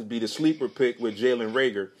turns out to be the sleeper pick with Jalen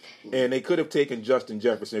Reagor, and they could have taken Justin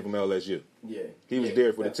Jefferson from LSU. Yeah. He was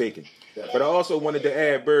there for the taking. Definitely. But I also wanted to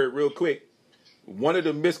add, Bird, real quick, one of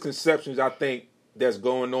the misconceptions I think that's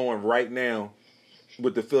going on right now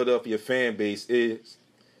with the Philadelphia fan base is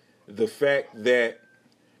the fact that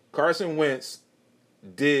Carson Wentz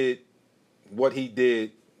did what he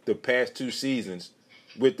did the past 2 seasons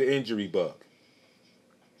with the injury bug.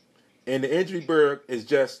 And the injury bug is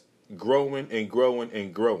just growing and growing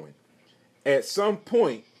and growing. At some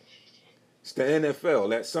point, it's the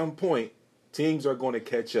NFL. At some point, teams are going to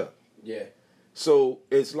catch up. Yeah. So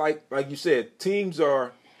it's like you said, teams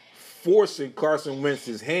are forcing Carson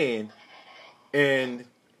Wentz's hand, and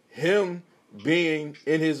him being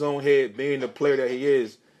in his own head, being the player that he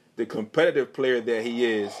is, the competitive player that he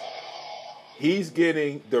is, he's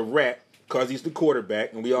getting the rap because he's the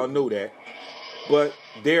quarterback, and we all know that. But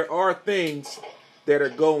there are things that are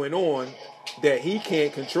going on that he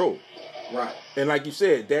can't control. Right. And like you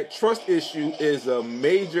said, that trust issue is a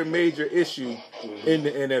major, major issue in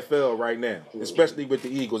the NFL right now, especially with the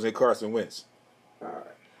Eagles and Carson Wentz. All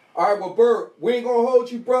right, well, Bird, we ain't going to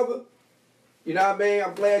hold you, brother. You know what I mean?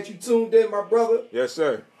 I'm glad you tuned in, my brother. Yes,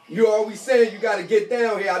 sir. You always saying you got to get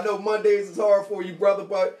down here. I know Mondays is hard for you, brother,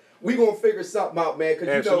 but we going to figure something out, man. Because,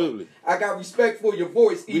 Absolutely. I got respect for your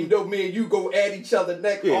voice, even though me and you go at each other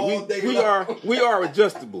neck all day long. We are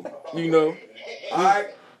adjustable, you know. All right.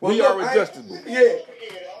 Well, we are adjustable.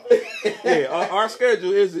 Yeah. Our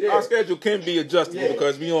schedule can be adjustable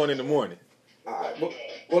because we on in the morning. All right.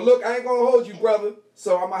 Well, look, I ain't going to hold you, brother.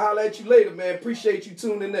 So I'm going to holler at you later, man. Appreciate you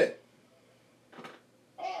tuning in.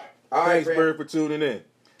 All right, Thanks, Bird, for tuning in.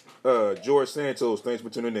 George Santos, thanks for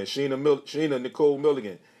tuning in. Sheena Nicole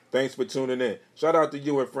Milligan, thanks for tuning in. Shout out to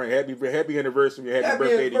you and Frank. Happy anniversary. Happy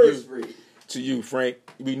birthday to you, Frank.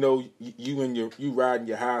 We know you riding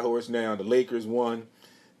your high horse now. The Lakers won.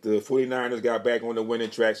 The 49ers got back on the winning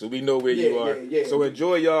track, so we know where you are. Yeah. So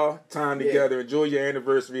enjoy y'all time together. Enjoy your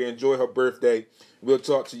anniversary. Enjoy her birthday. We'll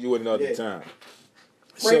talk to you another time.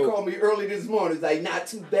 Frank called me early this morning. He's like, not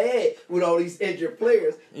too bad with all these injured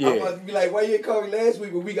players. Yeah. I'm about to be like, why you didn't call me last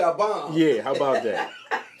week when we got bombed? Yeah, how about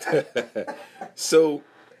that? So,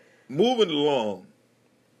 moving along,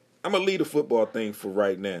 I'm going to leave the football thing for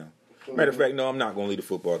right now. Matter of fact, no, I'm not going to leave the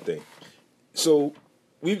football thing. So,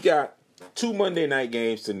 we've got 2 Monday night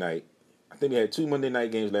games tonight. I think we had 2 Monday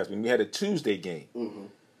night games last week. We had a Tuesday game. Mm-hmm.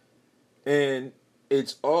 And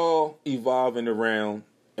it's all evolving around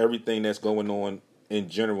everything that's going on in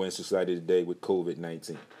general in society today with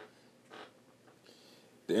COVID-19.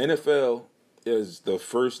 The NFL is the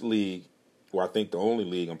first league, or I think the only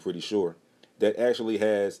league, I'm pretty sure, that actually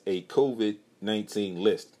has a COVID-19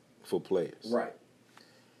 list for players. Right.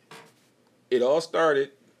 It all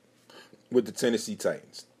started with the Tennessee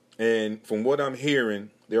Titans. And from what I'm hearing,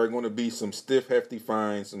 there are going to be some stiff, hefty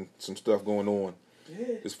fines and some stuff going on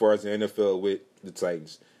as far as the NFL with the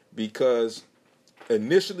Titans. Because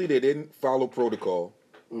initially they didn't follow protocol.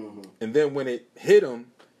 Mm-hmm. And then when it hit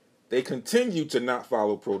them, they continued to not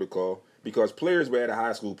follow protocol because players were at a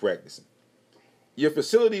high school practicing. Your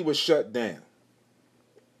facility was shut down.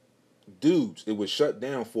 Dudes, it was shut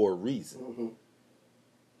down for a reason.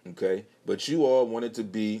 Mm-hmm. Okay? But you all wanted to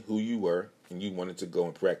be who you were, and you wanted to go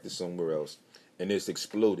and practice somewhere else. And it's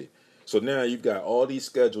exploded. So now you've got all these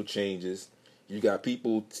schedule changes. You got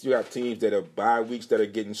teams that are bye weeks that are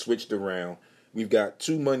getting switched around. We've got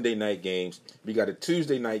 2 Monday night games. We got a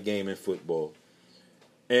Tuesday night game in football.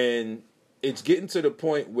 And it's getting to the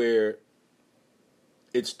point where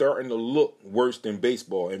it's starting to look worse than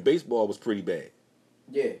baseball. And baseball was pretty bad.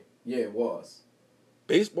 Yeah, it was.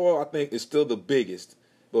 Baseball, I think, is still the biggest.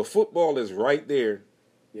 But football is right there.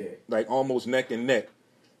 Yeah. Like almost neck and neck.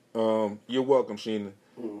 You're welcome, Sheena.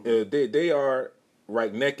 Mm-hmm. They are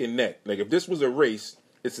right neck and neck. Like if this was a race,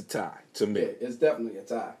 it's a tie to me. Yeah, it's definitely a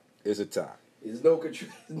tie. It's a tie. There's no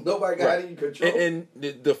control. Nobody got any control. And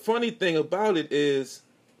the funny thing about it is,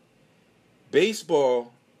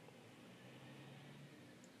 baseball,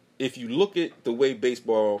 if you look at the way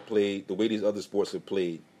baseball played, the way these other sports are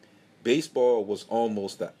played, baseball was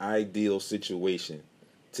almost the ideal situation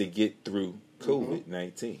to get through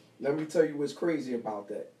COVID-19. Let me tell you what's crazy about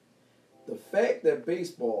that. The fact that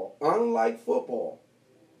baseball, unlike football,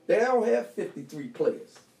 they don't have 53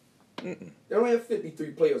 players. They don't have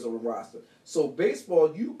 53 players on the roster. So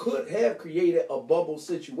baseball, you could have created a bubble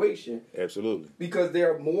situation. Absolutely. Because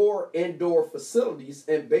there are more indoor facilities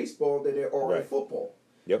in baseball than there are in football.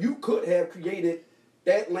 Yep. You could have created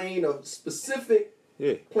that lane of specific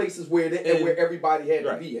places where where everybody had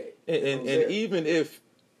to be at. And even if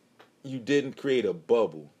you didn't create a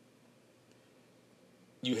bubble,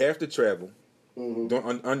 you have to travel.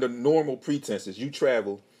 Under normal pretenses, you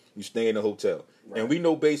travel, you stay in a hotel. And we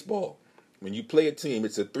know baseball. When you play a team,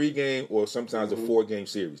 it's a 3-game or sometimes a 4-game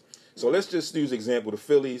series. So let's just use example, the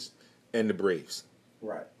Phillies and the Braves.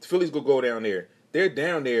 Right. The Phillies will go down there. They're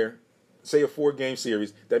down there, say a 4-game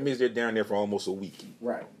series. That means they're down there for almost a week.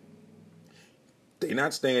 Right. They're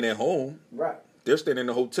not staying at home. Right. They're staying in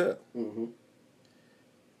the hotel. In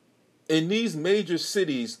these major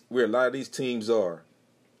cities where a lot of these teams are,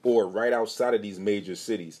 or right outside of these major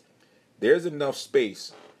cities, there's enough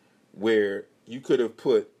space where you could have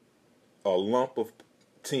put a lump of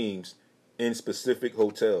teams in specific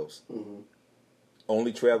hotels.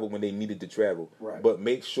 Only travel when they needed to travel, but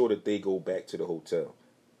make sure that they go back to the hotel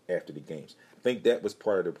after the games. I think that was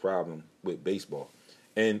part of the problem with baseball.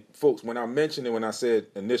 And folks, when I said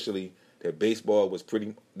initially that baseball would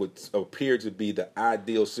appear to be the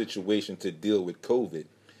ideal situation to deal with COVID.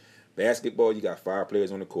 Basketball, you got 5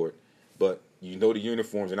 players on the court, but you know the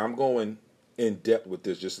uniforms, and I'm going in depth with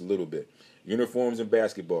this just a little bit. Uniforms in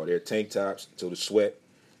basketball, they're tank tops, so the sweat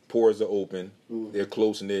pores are open. They're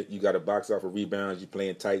close knit. You got to box off of rebounds. You're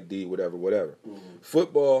playing tight D, whatever.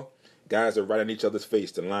 Football, guys are right on each other's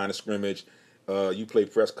face, the line of scrimmage. You play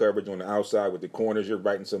press coverage on the outside with the corners. You're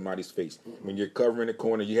right in somebody's face. When you're covering the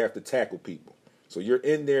corner, you have to tackle people. So you're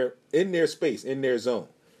in their space, in their zone.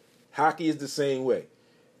 Hockey is the same way.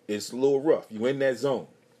 It's a little rough. You in that zone.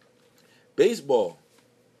 Baseball,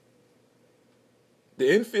 the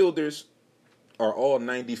infielders are all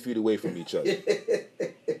 90 feet away from each other.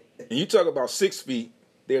 And you talk about 6 feet,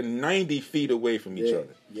 they're 90 feet away from each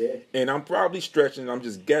other. Yeah. And I'm probably stretching, I'm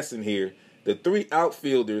just guessing here, the 3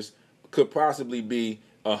 outfielders could possibly be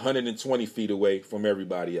 120 feet away from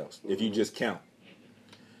everybody else, if you just count.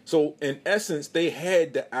 So, in essence, they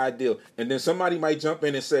had the ideal. And then somebody might jump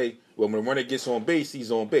in and say, well, when a runner gets on base,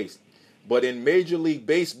 he's on base. But in Major League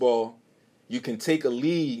Baseball, you can take a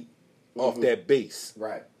lead off that base.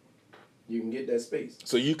 Right. You can get that space.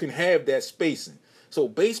 So you can have that spacing. So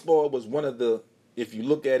baseball was one of the, if you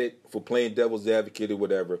look at it for playing devil's advocate or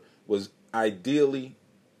whatever, was ideally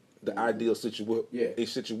the ideal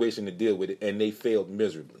situation to deal with it, and they failed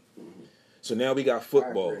miserably. So now we got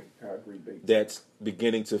football I agree, that's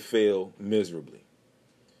beginning to fail miserably.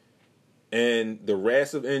 And the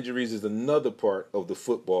rash of injuries is another part of the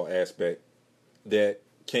football aspect that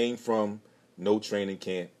came from no training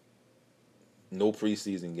camp, no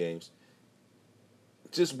preseason games.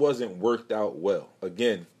 Just wasn't worked out well.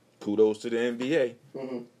 Again, kudos to the NBA,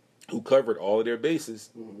 who covered all of their bases.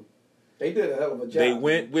 They did a hell of a job. They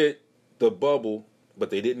went with the bubble, but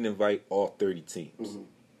they didn't invite all 30 teams.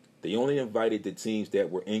 They only invited the teams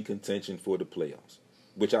that were in contention for the playoffs,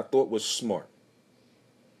 which I thought was smart.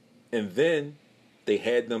 And then they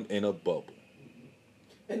had them in a bubble.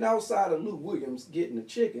 And outside of Lou Williams getting the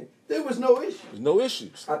chicken, there was no issue. There's no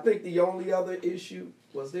issues. I think the only other issue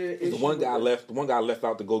was their issue. The one guy left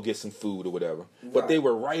out to go get some food or whatever. Right. But they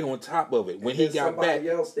were right on top of it. When he got back, somebody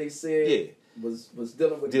else they said was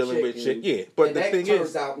dealing with chicken. Yeah. But and the that thing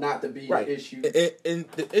turns out not to be an issue. And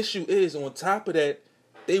the issue is, on top of that,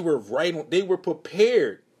 they were they were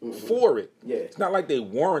prepared for it. Yeah. It's not like they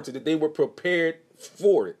warranted it. They were prepared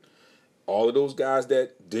for it. All of those guys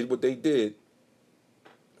that did what they did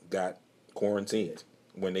got quarantined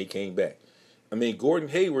when they came back. I mean, Gordon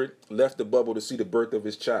Hayward left the bubble to see the birth of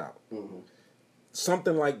his child.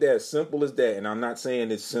 Something like that, simple as that. And I'm not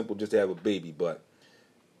saying it's simple just to have a baby, but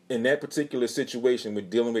in that particular situation with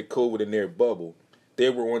dealing with COVID in their bubble, they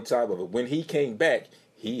were on top of it. When he came back,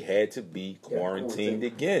 he had to be quarantined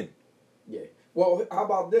again. Yeah. Well, how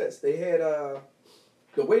about this? They had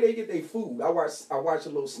the way they get their food. I watched a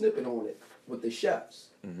little snippet on it with the chefs.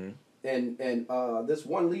 And this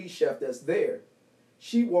one lead chef that's there,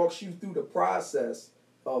 she walks you through the process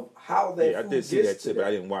of how that food I did see that too, but I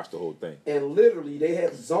didn't watch the whole thing. And literally, they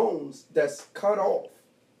have zones that's cut off.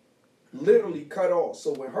 Literally cut off.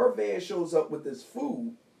 So when her van shows up with this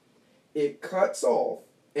food, it cuts off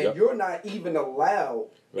and Yep. you're not even allowed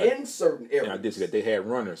Right. in certain areas. And I did see that they had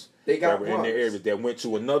runners. They got that were in their runners. areas that went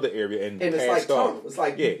to another area and And it's passed like off. tunnel. It's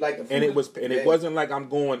like yeah, like the and it food- it wasn't like I'm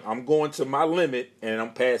going to my limit and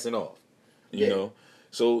I'm passing off. You Yeah. know,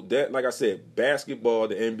 so that, like I said, basketball,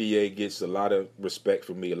 the NBA gets a lot of respect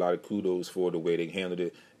from me, a lot of kudos for the way they handled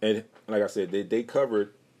it, and like I said, they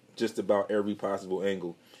covered just about every possible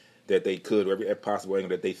angle that they could, or every possible angle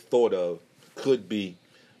that they thought of could be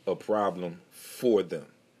a problem for them.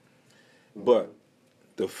 But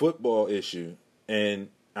the football issue, and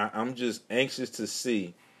I'm just anxious to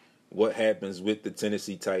see what happens with the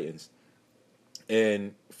Tennessee Titans.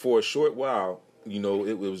 And for a short while, you know,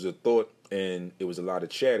 it was a thought and it was a lot of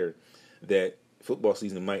chatter that football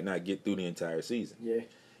season might not get through the entire season. Yeah.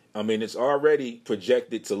 I mean, it's already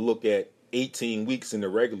projected to look at 18 weeks in the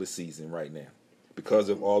regular season right now because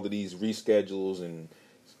of all of these reschedules and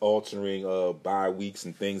altering bye weeks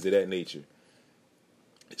and things of that nature.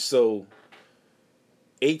 So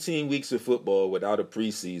 18 weeks of football without a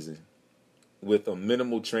preseason, with a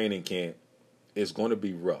minimal training camp, is going to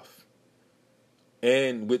be rough.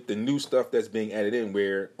 And with the new stuff that's being added in,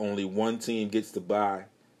 where only one team gets to bye,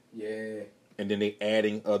 Yeah. and then they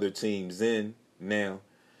adding other teams in now.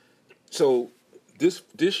 So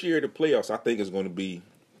this year, the playoffs, I think, is going to be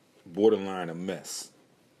borderline a mess.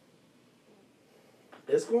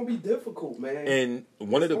 It's gonna be difficult, man. And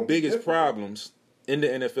one of the gonna be biggest difficult. problems in the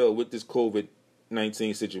NFL with this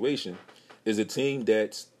COVID-19 situation is a team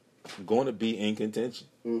that's going to be in contention.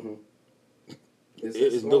 Mm-hmm.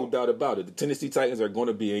 There's no doubt about it. The Tennessee Titans are going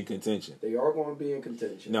to be in contention. They are going to be in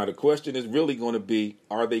contention. Now, the question is really going to be,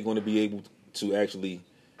 are they going to be able to actually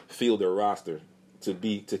field their roster to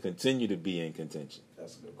continue to be in contention?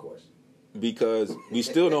 That's a good question. Because we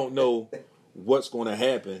still don't know what's going to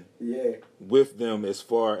happen Yeah. with them as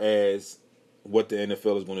far as what the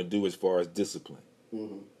NFL is going to do as far as discipline.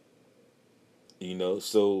 Mm-hmm. You know,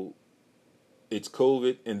 so it's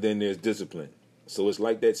COVID and then there's discipline. So it's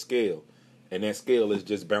like that scale. And that scale is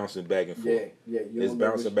just bouncing back and forth. Yeah. You It's don't know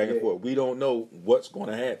bouncing which- back and yeah. forth. We don't know what's going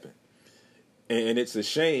to happen. And it's a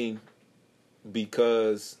shame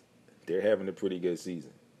because they're having a pretty good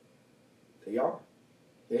season. They are.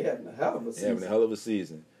 They're having a hell of a They're season. having a hell of a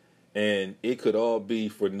season. And it could all be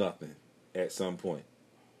for nothing at some point.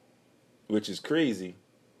 Which is crazy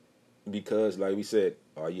because, like we said,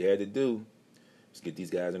 all you had to do is get these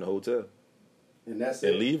guys in a hotel. And that's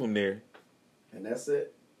And it. leave them there. And that's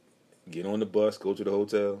it. Get on the bus, go to the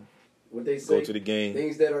hotel, What they say. go to the game.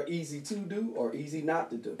 Things that are easy to do or easy not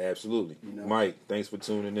to do. Absolutely. You know? Mike, thanks for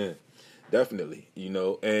tuning in. Definitely. You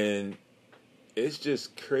know, and it's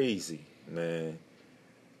just crazy, man,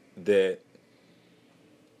 that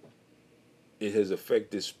it has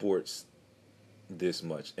affected sports this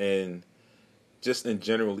much. And just in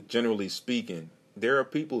generally speaking, there are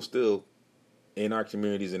people still in our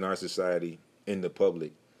communities, in our society, in the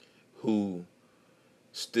public, who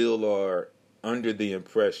still are under the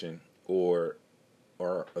impression or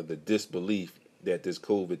the disbelief that this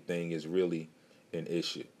COVID thing is really an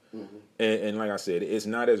issue. Mm-hmm. And like I said, it's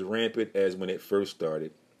not as rampant as when it first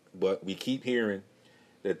started, but we keep hearing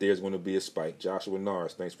that there's going to be a spike. Joshua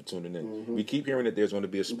Norris, thanks for tuning in. Mm-hmm. We keep hearing that there's going to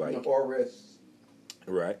be a spike. Or rest.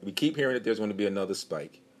 Right. We keep hearing that there's going to be another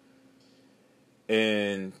spike.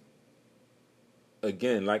 And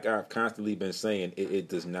again, like I've constantly been saying, it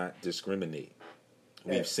does not discriminate.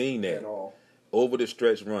 We've seen that At all. over the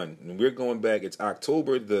stretch run. And we're going back, it's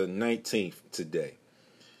October the 19th today.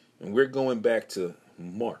 And we're going back to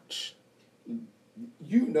March.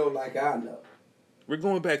 You know like I know. We're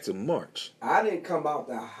going back to March. I didn't come out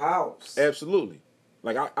the house. Absolutely.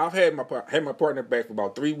 Like I've had my partner back for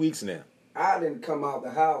about 3 weeks now. I didn't come out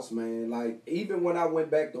the house, man. Like, even when I went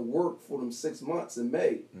back to work for them 6 months in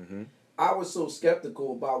May, Mm-hmm. I was so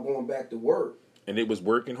skeptical about going back to work. And it was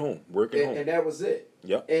working home. And that was it.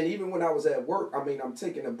 Yep. And even when I was at work, I mean, I'm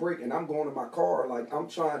taking a break and I'm going to my car. Like, I'm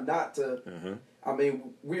trying not to. Mm-hmm. I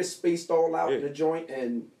mean, we're spaced all out in Yeah. the joint.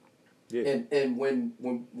 And Yeah. and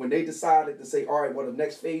when they decided to say, all right, well, the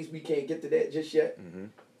next phase, we can't get to that just yet. Mm-hmm.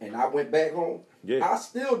 And I went back home. Yeah. I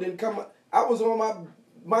still didn't come. I was on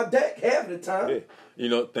my deck half the time. Yeah. You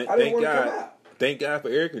know, I didn't thank want to come God. out. Thank God for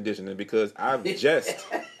air conditioning because I've just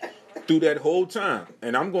through that whole time,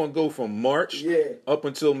 and I'm going to go from March Yeah. up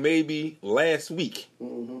until maybe last week,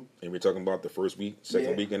 Mm-hmm. and we're talking about the first week, second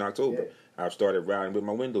Yeah. week in October. Yeah. I've started riding with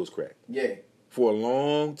my windows cracked Yeah. for a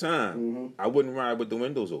long time. Mm-hmm. I wouldn't ride with the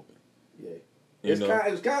windows open. Yeah. You It know?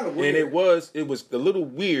 was kind of weird. And it was a little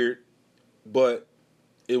weird, but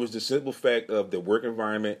it was the simple fact of the work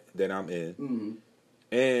environment that I'm in, Mm-hmm.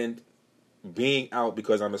 and being out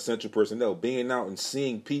because I'm essential personnel, being out and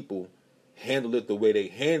seeing people handled it the way they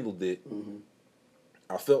handled it,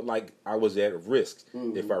 I felt like I was at risk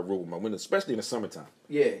if I rode my windows, especially in the summertime.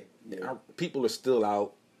 Yeah. People are still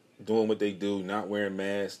out doing what they do, not wearing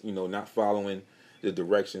masks, not following the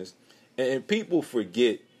directions. And people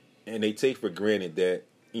forget and they take for granted that,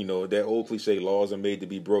 that old cliche, laws are made to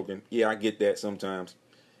be broken. Yeah, I get that sometimes.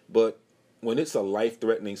 But when it's a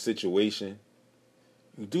life-threatening situation,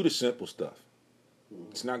 you do the simple stuff.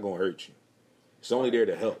 It's not going to hurt you. It's only there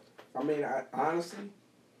to help. I mean, I honestly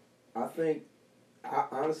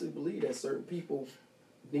believe that certain people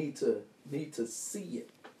need to see it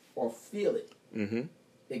or feel it. Mm-hmm.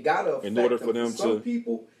 It gotta affect in order for them some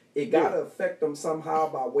people. It gotta affect them somehow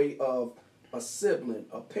by way of a sibling,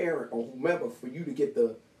 a parent, or whomever, for you to get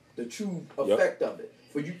the true effect of it.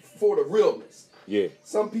 For the realness. Yeah.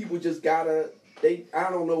 Some people just gotta. I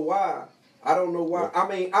don't know why. Yep. I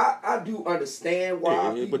mean, I do understand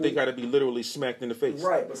why. Yeah, but they gotta be literally smacked in the face.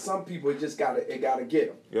 Right, but some people it gotta get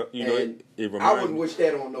them. Yep. It reminds I wouldn't wish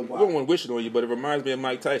that on nobody. I wouldn't wish it on you, but it reminds me of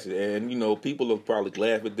Mike Tyson. And people will probably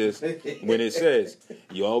laugh at this when it says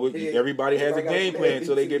everybody has a game plan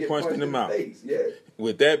until they get punched in the mouth. Yeah.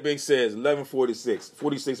 With that being said, 11:46,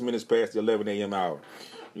 46 minutes past the 11 a.m. hour.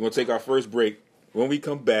 We're gonna take our first break. When we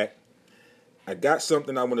come back, I got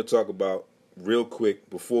something I want to talk about real quick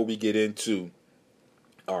before we get into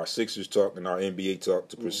our Sixers talk and our NBA talk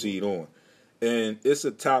to proceed on. And it's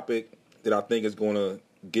a topic that I think is going to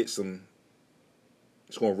it's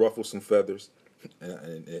going to ruffle some feathers,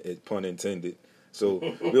 and pun intended.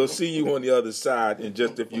 So we'll see you on the other side in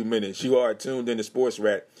just a few minutes. You are tuned in to Sports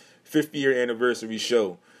Rap 50th year anniversary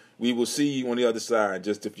show. We will see you on the other side in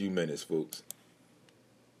just a few minutes, folks.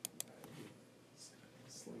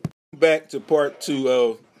 Back to part 2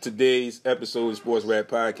 of today's episode of Sports Rap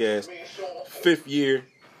Podcast, 5th year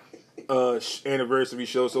anniversary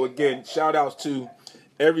show. So again, shout outs to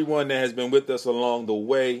everyone that has been with us along the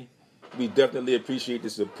way. We definitely appreciate the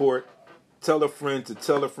support. Tell a friend to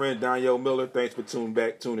tell a friend. Danielle Miller, thanks for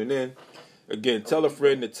tuning in. Again, tell a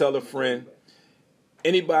friend to tell a friend.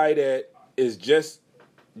 Anybody that is just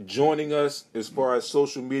joining us as far as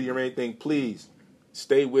social media or anything, please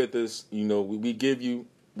stay with us. We give you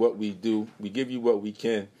what we do. We give you what we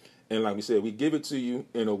can. And like we said, we give it to you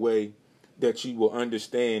in a way that you will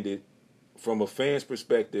understand it from a fan's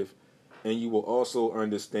perspective, and you will also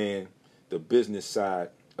understand the business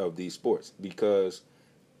side of these sports, because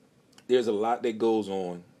there's a lot that goes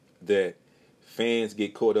on that fans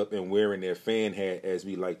get caught up in wearing their fan hat, as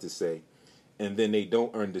we like to say, and then they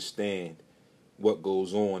don't understand what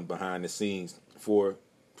goes on behind the scenes for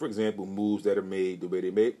example, moves that are made the way they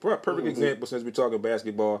made. Perfect example, since we're talking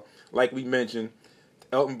basketball, like we mentioned,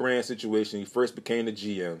 Elton Brand situation. He first became the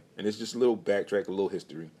GM, and it's just a little backtrack, a little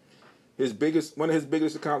history. One of his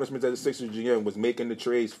biggest accomplishments as a Sixers GM was making the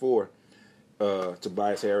trades for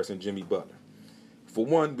Tobias Harris and Jimmy Butler. For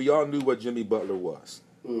one, we all knew what Jimmy Butler was,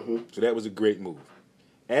 so that was a great move.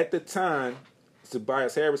 At the time,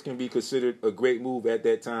 Tobias Harris can be considered a great move at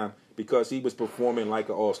that time because he was performing like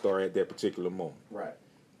an all-star at that particular moment. Right.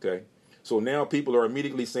 Okay, so now people are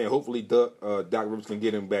immediately saying, hopefully Doc Rivers can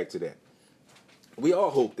get him back to that. We all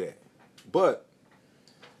hope that. But,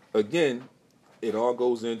 again, it all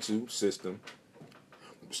goes into system,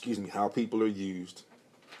 how people are used.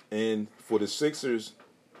 And for the Sixers,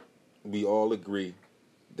 we all agree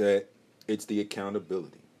that it's the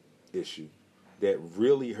accountability issue that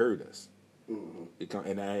really hurt us.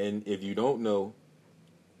 And if you don't know,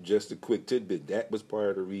 just a quick tidbit, that was part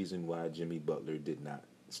of the reason why Jimmy Butler did not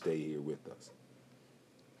stay here with us.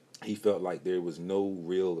 He felt like there was no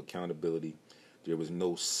real accountability. There was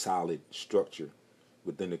no solid structure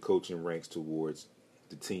within the coaching ranks towards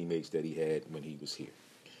the teammates that he had when he was here.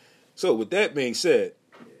 So with that being said,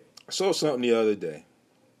 I saw something the other day,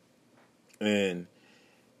 and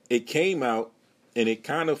it came out, and it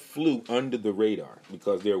kind of flew under the radar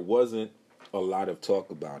because there wasn't a lot of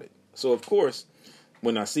talk about it. So, of course,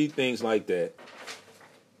 when I see things like that,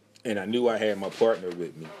 and I knew I had my partner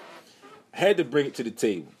with me, I had to bring it to the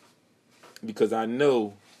table because I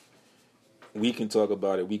know we can talk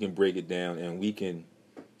about it, we can break it down, and we can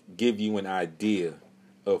give you an idea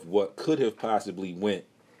of what could have possibly went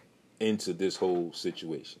into this whole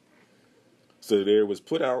situation. So there was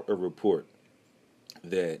put out a report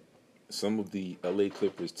that some of the LA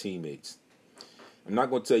Clippers teammates, I'm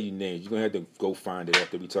not going to tell you names. You're going to have to go find it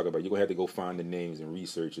after we talk about it. You're going to have to go find the names and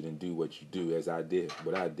research it and do what you do, as I did,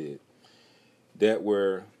 what I did, that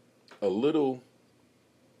were a little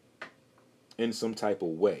in some type of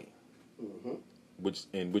way,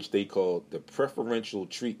 which they called the preferential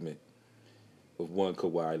treatment of one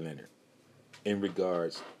Kawhi Leonard in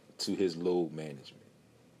regards to his load management.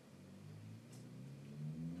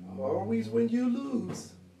 Always when you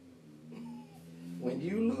lose. When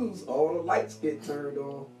you lose, all the lights get turned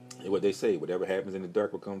on. And what they say, whatever happens in the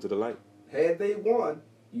dark will come to the light. Had they won,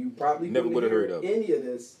 you probably Never wouldn't would have hear heard of it. any of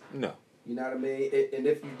this. No. You know what I mean? And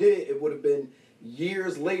if you did, it would have been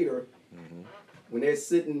years later when they're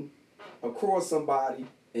sitting across somebody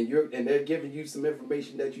and they're giving you some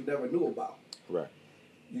information that you never knew about. Right.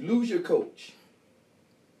 You lose your coach.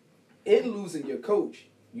 In losing your coach,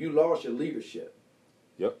 you lost your leadership.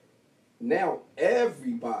 Yep. Now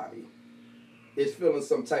everybody is feeling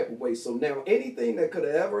some type of way. So now anything that could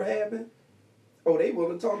have ever happened, they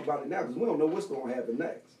willing to talk about it now because we don't know what's going to happen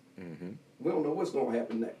next. Mm-hmm. We don't know what's going to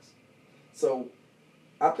happen next. So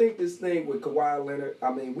I think this thing with Kawhi Leonard,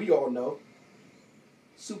 I mean, we all know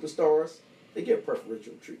superstars, they get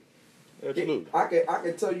preferential treatment. Absolutely. I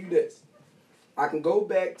can tell you this. I can go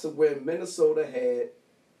back to when Minnesota had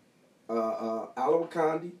Alo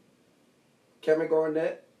Condi, Kevin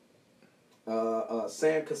Garnett,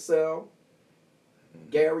 Sam Cassell,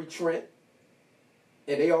 Gary Trent,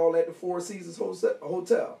 and they all at the Four Seasons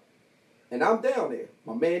Hotel. And I'm down there.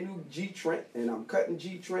 My man knew G Trent, and I'm cutting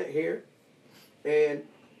G Trent hair. And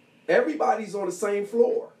everybody's on the same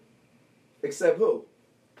floor. Except who?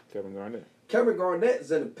 Kevin Garnett. Kevin Garnett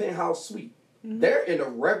is in the penthouse suite. They're in a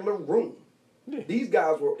regular room. Yeah. These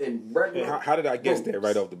guys were in regular How did I guess rooms. that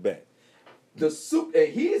right off the bat? And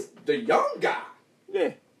he's the young guy,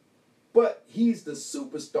 Yeah. but he's the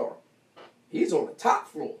superstar. He's on the top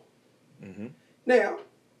floor. Mm-hmm. Now,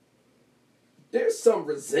 there's some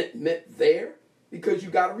resentment there because you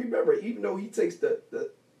got to remember, even though he takes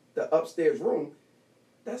the upstairs room,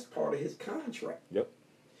 that's part of his contract. Yep.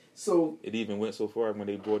 So It even went so far when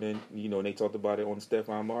they brought in, and they talked about it on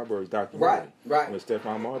Stephon Marbury's documentary. Right. When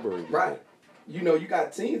Stephon Marbury. right, you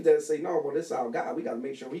got teams that say, no, well, this is our guy. We got to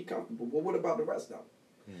make sure he's comfortable. But what about the rest of them?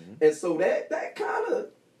 Mm-hmm. And so that kind of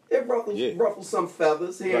ruffles some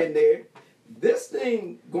feathers here Right. and there. This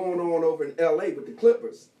thing going on over in L.A. with the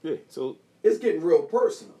Clippers, Yeah. So it's getting real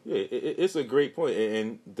personal. yeah, it's a great point,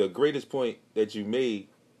 and the greatest point that you made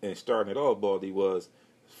in starting it all, Baldy, was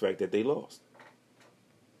the fact that they lost.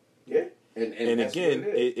 Yeah, and that's again, what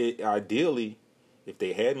it is. it ideally, if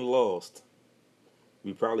they hadn't lost,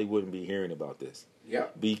 we probably wouldn't be hearing about this Yeah,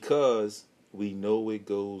 because we know it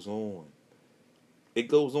goes on. It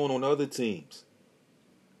goes on other teams,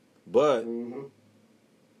 but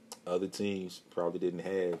other teams probably didn't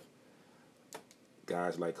have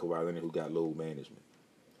guys like Kawhi Leonard who got load management.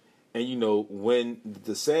 And when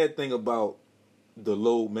the sad thing about the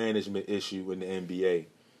load management issue in the NBA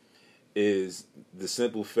is the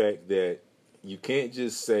simple fact that you can't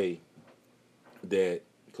just say that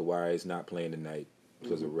Kawhi is not playing tonight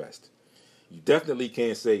because of rest. You definitely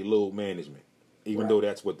can't say load management, even though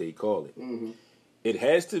that's what they call it. Mm-hmm. It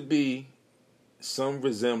has to be some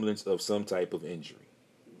resemblance of some type of injury,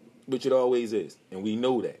 which it always is, and we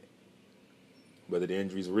know that, whether the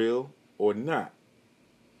injury's real or not.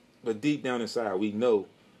 But deep down inside, we know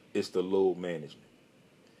it's the load management.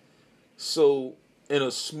 So, in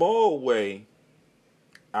a small way,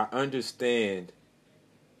 I understand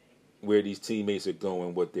where these teammates are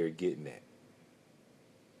going, what they're getting at.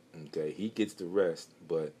 Okay, he gets the rest,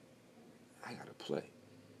 but I gotta play.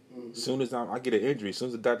 As soon as I get an injury, as soon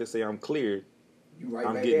as the doctor say I'm cleared,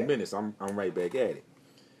 I'm getting minutes. I'm right back at it.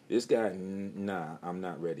 This guy, nah, I'm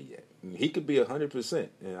not ready yet. He could be 100%,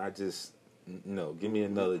 and I just no. Give me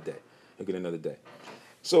another day. I'll get another day.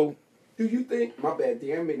 So, do you think? My bad, Dan,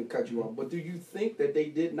 I didn't mean to cut you off. But do you think that they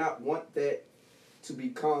did not want that to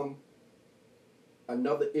become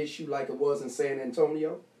another issue like it was in San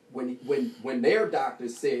Antonio when their doctor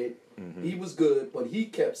said he was good, but he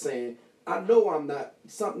kept saying, "I know I'm not.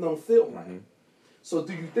 Something don't feel right." So,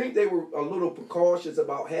 do you think they were a little precautious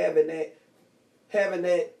about having that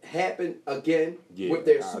happen again with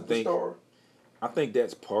their superstar? I think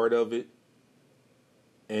that's part of it,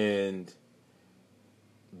 and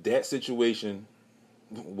that situation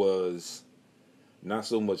was not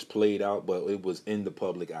so much played out, but it was in the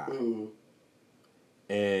public eye. Mm-hmm.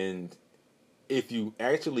 And if you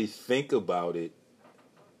actually think about it,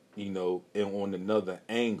 and on another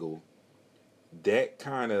angle, that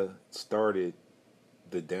kind of started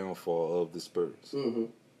the downfall of the Spurs. Mm-hmm.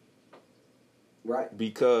 Right.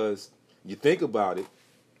 Because you think about it,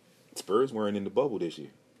 Spurs weren't in the bubble this year.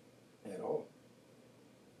 At all.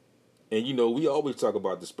 And, we always talk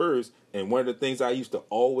about the Spurs, and one of the things I used to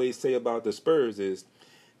always say about the Spurs is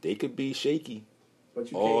they could be shaky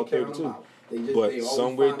But you all can't count 32. them out. They But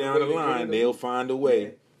somewhere find a down way the to get line, in they'll find a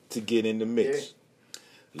way to get in the mix.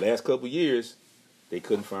 Yeah. Last couple of years, they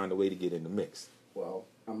couldn't find a way to get in the mix. Well,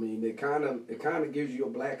 I mean, it kind of gives you a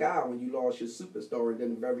black eye when you lost your superstar, and then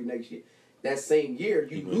the very next year, that same year,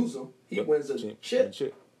 you lose him. He wins a chip.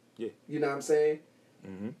 Yeah. You know what I'm saying?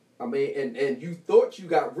 Mm-hmm. I mean, and you thought you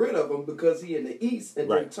got rid of him because he in the East, and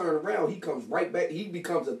then turn around, he comes right back. He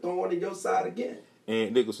becomes a thorn in your side again.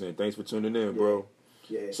 And Nicholson, thanks for tuning in, bro.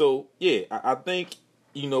 Yeah. So, I think,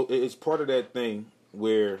 it's part of that thing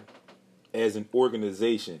where, as an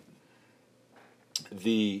organization,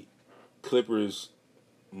 the Clippers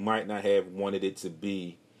might not have wanted it to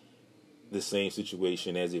be the same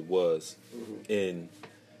situation as it was in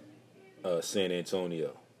San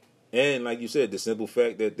Antonio. And like you said, the simple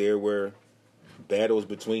fact that there were battles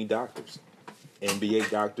between doctors, NBA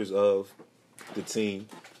doctors of the team,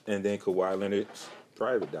 and then Kawhi Leonard's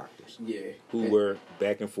private doctors, who were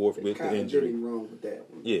back and forth with the injury. Wrong with that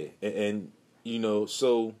one. Yeah, and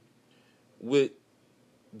so with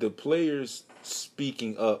the players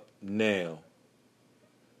speaking up now,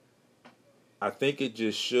 I think it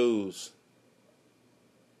just shows,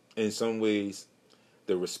 in some ways,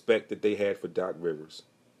 the respect that they had for Doc Rivers,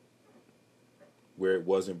 where it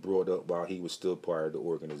wasn't brought up while he was still part of the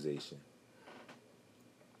organization.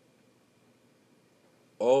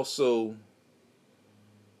 Also,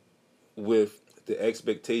 with the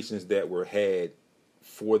expectations that were had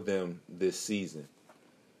for them this season.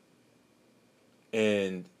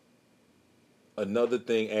 And another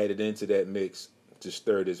thing added into that mix to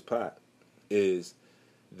stir this pot is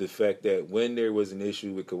the fact that when there was an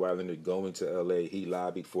issue with Kawhi Leonard going to L.A., he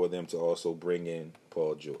lobbied for them to also bring in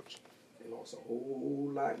Paul George. They lost a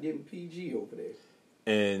whole lot getting PG over there.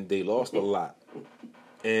 And they lost a lot.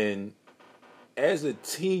 And as a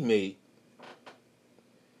teammate,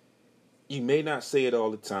 you may not say it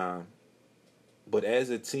all the time, but as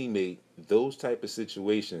a teammate, those type of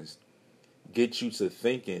situations get you to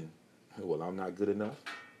thinking, well, I'm not good enough.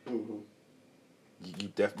 Mm-hmm. You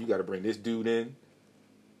definitely got to bring this dude in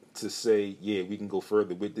to say, yeah, we can go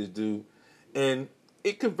further with this dude. And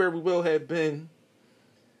it could very well have been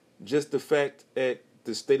just the fact at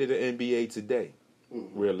the state of the NBA today,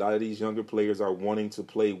 where a lot of these younger players are wanting to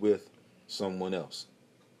play with someone else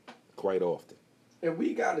quite often. And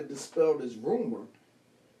we got to dispel this rumor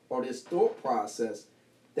or this thought process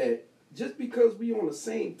that just because we on the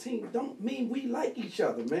same team don't mean we like each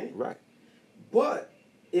other, man. Right. But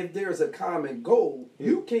if there's a common goal,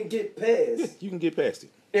 you can get past. Yeah, you can get past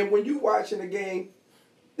it. And when you watching a game,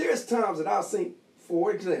 there's times that I'll see,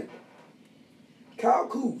 for example, Kyle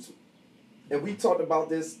Kuzma, and we talked about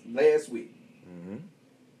this last week. Mm-hmm.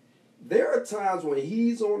 There are times when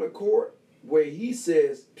he's on the court where he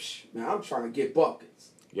says, man, I'm trying to get buckets.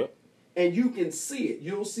 Yep. And you can see it.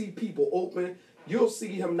 You'll see people open. You'll see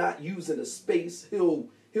him not using the space. He'll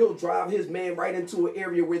drive his man right into an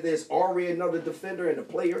area where there's already another defender and a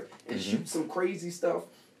player and shoot some crazy stuff.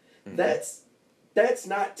 That's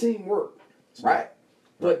not teamwork, right?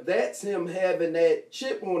 But that's him having that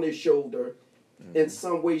chip on his shoulder in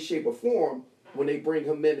some way, shape, or form when they bring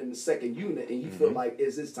him in the second unit and you feel like,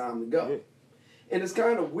 is this time to go? Yeah. And it's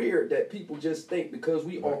kind of weird that people just think because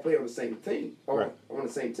we all play on the same team, on the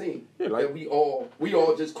same team, that we all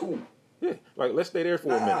just cool. Yeah, like let's stay there for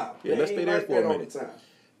a minute. Yeah, let's stay there for a minute.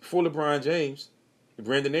 Before LeBron James,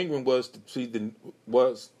 Brandon Ingram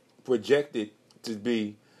was projected to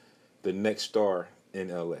be the next star in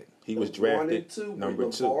LA. He was drafted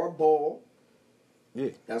number 2. LeVar Ball. Yeah.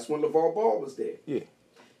 That's when LeVar Ball was there. Yeah.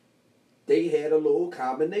 They had a little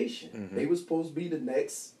combination. They were supposed to be the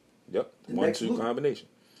next. Yep. 1-2 combination.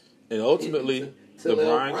 And ultimately,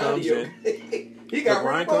 LeBron comes in.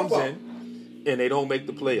 LeBron comes in, and they don't make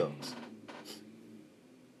the playoffs.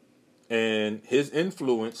 And his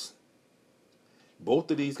influence,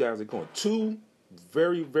 both of these guys are going 2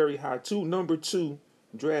 very, very high, 2 number 2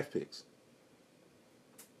 draft picks.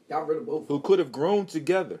 Got rid of both. Who could have grown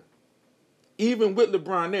together. Even with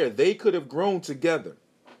LeBron there, they could have grown together.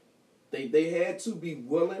 They had to be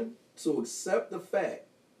willing to accept the fact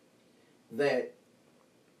that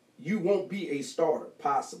you won't be a starter,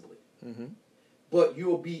 possibly. But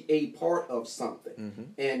you'll be a part of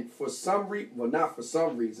something. And for some reason, well, not for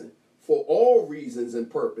some reason, for all reasons and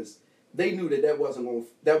purpose, they knew that wasn't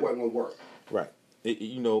going to work. Right.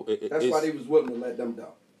 That's why they was willing to let them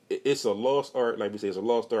down. It's a lost art, like we say, it's a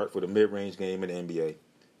lost art for the mid-range game in the NBA.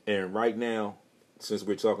 And right now, since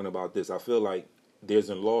we're talking about this, I feel like there's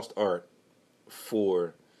a lost art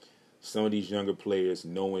for some of these younger players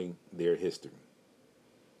knowing their history.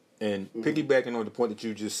 And piggybacking on the point that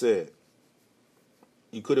you just said,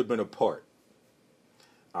 you could have been a part.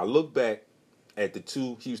 I look back at the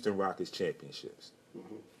 2 Houston Rockets championships.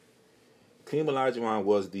 Hakeem Olajuwon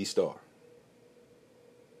was the star.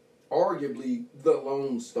 arguably the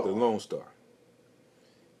Lone Star. The Lone Star.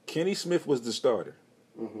 Kenny Smith was the starter.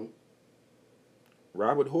 Mm-hmm.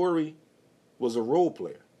 Robert Horry was a role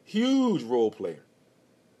player. Huge role player.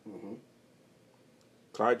 Mm-hmm.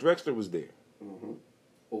 Clyde Drexler was there. Mm-hmm.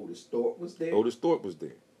 Otis Thorpe was there. Otis Thorpe was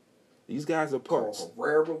there. These guys are parts. Carl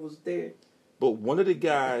Herrera was there. But one of the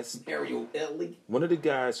guys Mario Ellie. One of the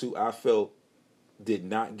guys who I felt did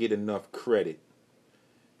not get enough credit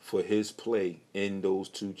for his play in those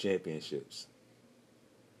 2 championships.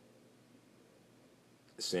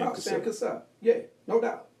 Sam Cassell. Yeah, no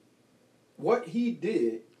doubt. What he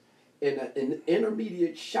did in an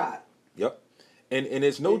intermediate shot. Yep. And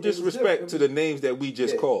it's no disrespect to the names that we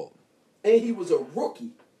just called. And he was a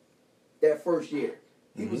rookie that first year.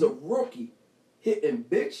 He was a rookie hitting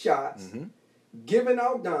big shots, giving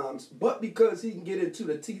out dimes, but because he can get into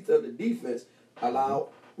the teeth of the defense, allowed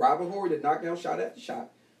Robert Horry to knock down shot after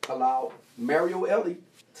shot, allowed Mario Ellie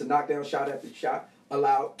to knock down shot after shot,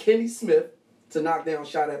 allowed Kenny Smith to knock down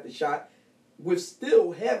shot after shot, with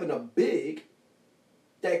still having a big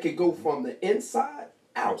that could go from the inside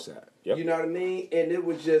out. Outside. Yep. You know what I mean? And it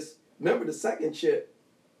was just, remember the second chip,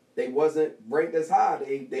 they wasn't ranked as high.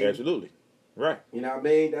 They Absolutely. Right. You know what I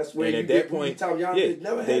mean? That's where and you at get that point,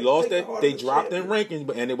 they lost that. They dropped in ranking,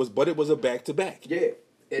 but it was a back to back. Yeah,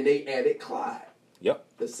 and they added Clyde. Yep.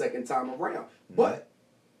 The second time around, but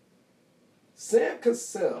Sam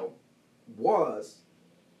Cassell was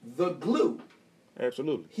the glue.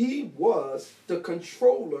 Absolutely. He was the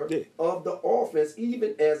controller of the offense,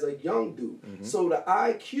 even as a young dude. So the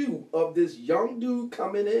IQ of this young dude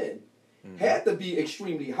coming in had to be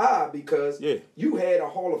extremely high because you had a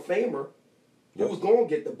Hall of Famer who was going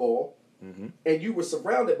to get the ball, and you were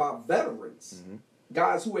surrounded by veterans,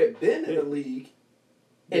 guys who had been in the league,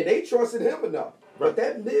 and they trusted him enough. But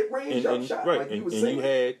that mid-range jump shot, like you were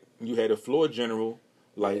saying, you had a floor general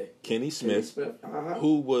like Kenny Smith,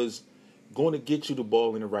 who was going to get you the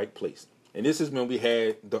ball in the right place. And this is when we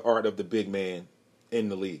had the art of the big man in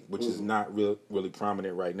the league, which is not really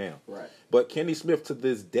prominent right now. Right. But Kenny Smith to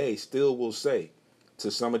this day still will say to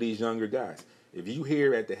some of these younger guys, if you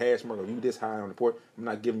here at the hash mark or you this high on the court, I'm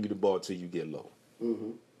not giving you the ball till you get low.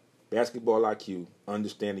 Basketball IQ,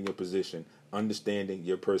 understanding your position, understanding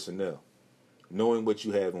your personnel, knowing what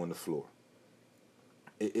you have on the floor.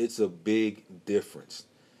 It's a big difference.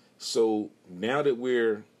 So now that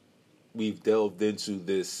we've delved into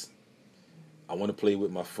this, I want to play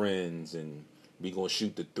with my friends and we're going to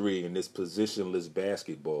shoot the 3 in this positionless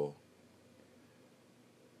basketball.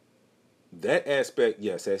 That aspect,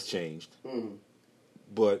 yes, has changed.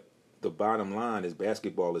 But the bottom line is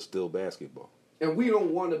basketball is still basketball. And we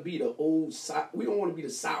don't want to be we don't want to be the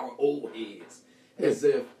sour old heads, as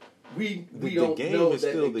if we don't know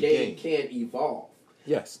that the game can evolve.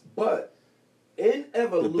 Yes. But in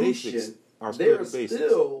evolution, there are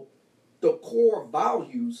still the core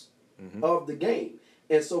values of the game.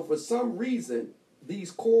 And so for some reason,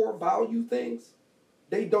 these core value things,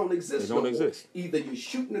 they don't exist. They don't exist. Either you're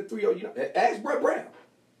shooting the 3 or you're not. Ask Brett Brown.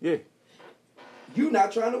 Yeah. You're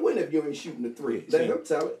not trying to win if you ain't shooting the 3. Let him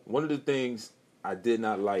tell it. One of the things I did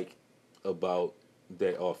not like about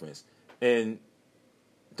that offense, and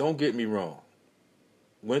don't get me wrong,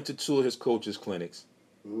 went to 2 of his coaches' clinics.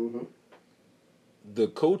 The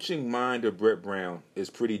coaching mind of Brett Brown is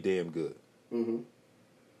pretty damn good.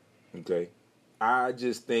 Okay? I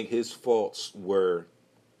just think his faults were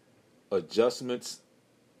adjustments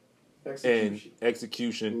and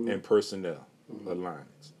execution and personnel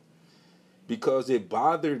alignments. Because it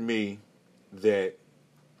bothered me that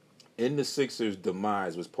in the Sixers'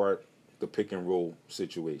 demise was part the pick and roll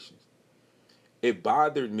situations. It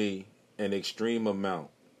bothered me an extreme amount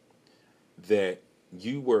that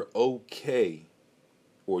you were okay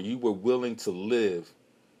or you were willing to live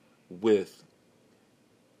with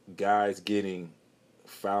guys getting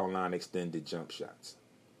foul line extended jump shots.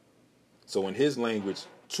 So in his language,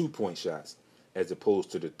 2-point shots as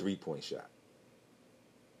opposed to the 3-point shot.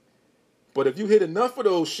 But if you hit enough of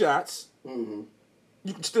those shots, you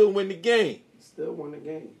can still win the game. Still win the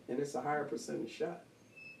game. And it's a higher percentage shot.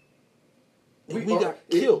 We got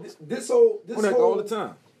killed. All the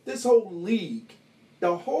time. This whole league,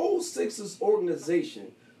 the whole Sixers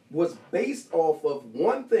organization was based off of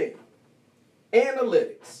one thing: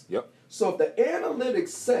 analytics. Yep. So if the analytics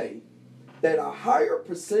say that a higher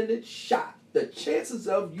percentage shot, the chances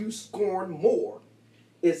of you scoring more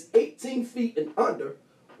is 18 feet and under,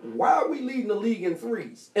 why are we leading the league in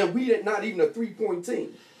threes? And we are not even a 3-point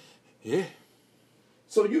team. Yeah.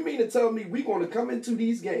 So you mean to tell me we're going to come into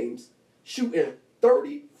these games shooting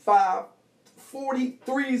 35, 40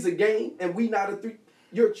 threes a game and we not a 3?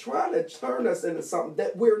 you're trying to turn us into something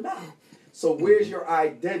that we're not. So where's your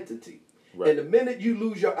identity? Right. And the minute you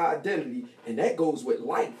lose your identity, and that goes with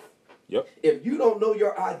life. Yep. If you don't know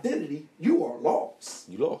your identity, you are lost.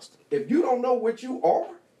 You lost. If you don't know what you are,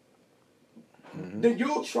 then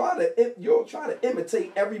you'll try to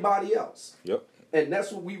imitate everybody else. Yep. And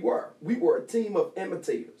that's what we were. We were a team of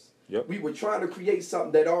imitators. Yep. We were trying to create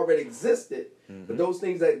something that already existed, but those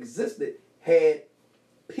things that existed had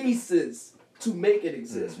pieces to make it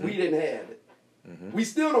exist. We didn't have it. We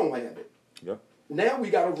still don't have it. Yep. Now we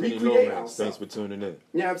got to Kenny recreate Lomax, thanks ourselves. for tuning in.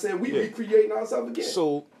 You know what I'm saying? We Yeah. recreating ourselves again.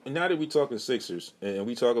 So now that we're talking Sixers, and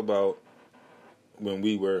we talk about when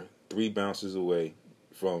we were 3 bounces away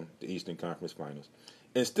from the Eastern Conference Finals,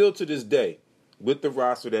 and still to this day, with the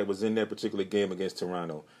roster that was in that particular game against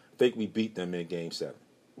Toronto, I think we beat them in Game 7.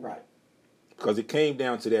 Right. Because it came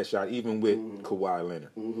down to that shot, even with Kawhi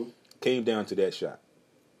Leonard. Came down to that shot.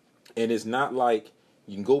 And it's not like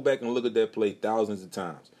you can go back and look at that play thousands of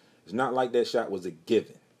times. It's not like that shot was a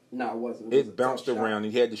given. No, it wasn't. It bounced around,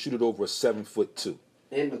 and he had to shoot it over a 7'2".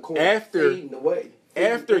 In the corner, After- fading away.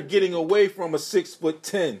 After getting away from a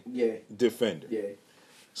 6'10" Yeah, defender. yeah.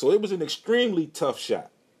 So it was an extremely tough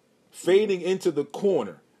shot. Fading into the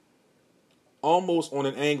corner, almost on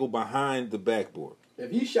an angle behind the backboard.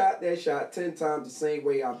 If he shot that shot 10 times the same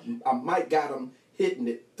way, I might got him hitting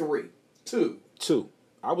it 3, 2. 2.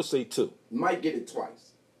 I would say 2. Might get it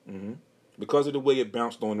twice. Because of the way it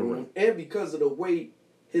bounced on the rim. And because of the way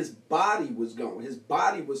his body was going. His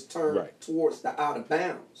body was turned Right. towards the out of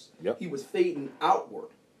bounds. Yep. He was fading outward.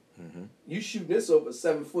 You shoot this over a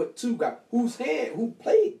 7'2" guy who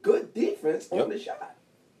played good defense on Yep. the shot.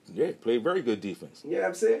 Yeah, played very good defense. You know what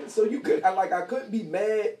I'm saying? So you could I couldn't be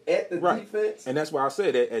mad at the Right. defense. And that's why I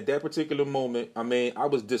said that at that particular moment, I mean, I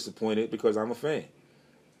was disappointed because I'm a fan.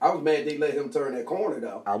 I was mad they let him turn that corner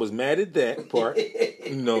though. I was mad at that part,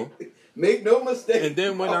 Make no mistake. And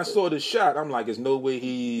then when I saw the shot, I'm like, there's no way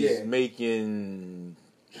he's Yeah. making...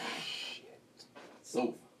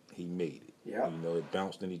 So, He made it. Yeah. You know, it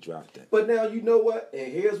bounced and he dropped it. but now you know what?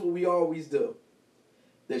 And here's what we always do.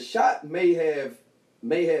 The shot may have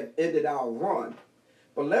ended our run,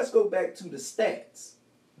 but let's go back to the stats.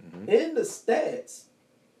 In the stats,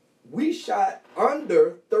 we shot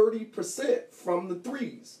under 30% from the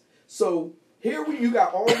threes. So here you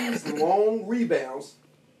got all these long rebounds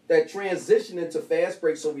that transition into fast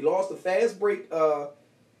break. So we lost the fast break.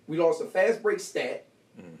 Stat,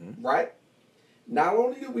 right? Not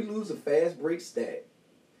only did we lose a fast break stat,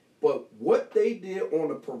 but what they did on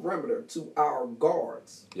the perimeter to our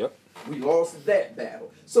guards, Yep. we lost that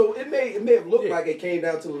battle. So it may have looked like it came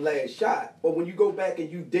down to the last shot, but when you go back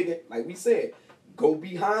and you dig it, like we said, go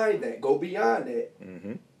behind that, go beyond that.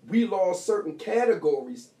 We lost certain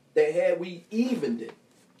categories that had we evened it,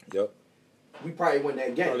 Yep. we probably win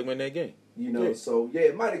that game. Probably win that game. You know, Yeah. so yeah,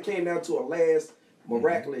 it might have came down to a last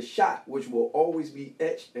miraculous shot, which will always be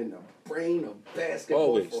etched in the brain of basketball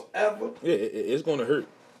Always. forever. Yeah, it's going to hurt.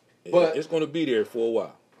 But- it's going to be there for a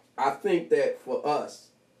while. I think that for us,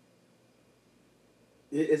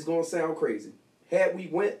 it's going to sound crazy. Had we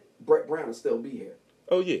went, Brett Brown would still be here.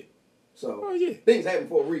 Oh, yeah. So Oh, yeah. things happen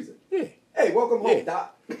for a reason. Yeah. Hey, welcome home, Yeah.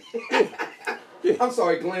 Doc. Yeah. I'm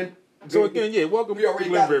sorry, Glenn. So again, yeah, welcome We already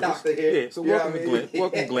Glenn got Rivers. Doctor here. Yeah, so You know welcome what to I Glenn. mean?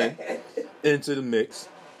 Welcome Glenn into the mix.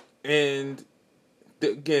 And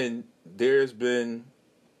again, there's been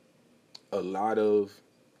a lot of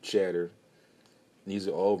chatter. These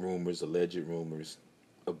are all rumors, alleged rumors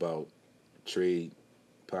about trade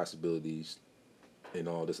possibilities and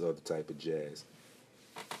all this other type of jazz.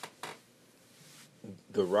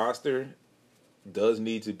 The roster does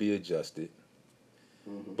need to be adjusted,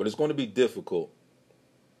 but it's going to be difficult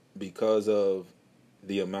because of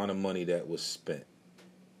the amount of money that was spent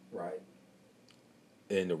Right.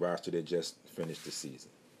 in the roster that just finished the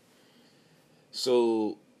season.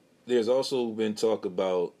 So there's also been talk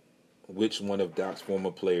about which one of Doc's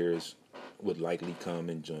former players would likely come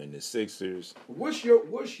and join the Sixers. What's your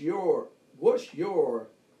wish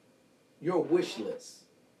list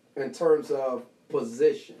in terms of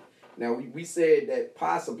position? Now we said that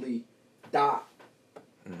possibly Doc.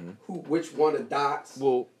 Which one of Doc's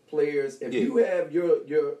Well, players? If yeah. you have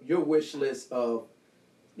your wish list of,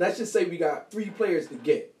 let's just say we got 3 players to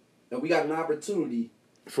get, and we got an opportunity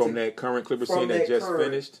from that current Clippers team that just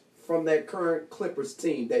finished. From that current Clippers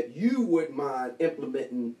team that you wouldn't mind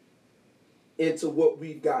implementing into what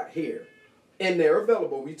we've got here. And they're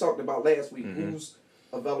available. We talked about last week who's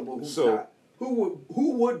available, who's So- not. Who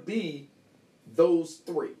would be those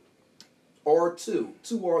 3? Or 2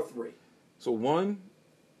 or 3? So one,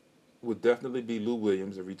 would definitely be Lou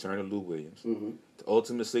Williams, a return of Lou Williams. Mm-hmm. The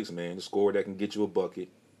ultimate six man, the scorer that can get you a bucket,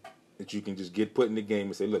 that you can just get put in the game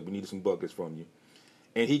and say, look, we need some buckets from you.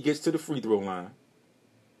 And he gets to the free throw line.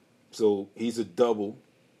 So he's a double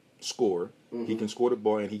scorer. Mm-hmm. He can score the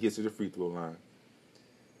ball and he gets to the free throw line.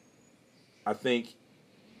 I think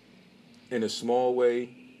in a small way,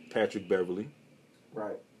 Patrick Beverly.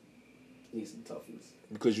 Right. Need some toughness.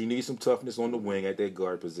 Because you need some toughness on the wing at that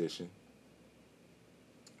guard position.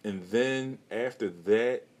 And then after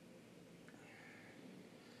that,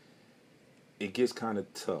 it gets kind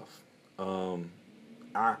of tough.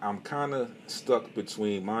 I'm kind of stuck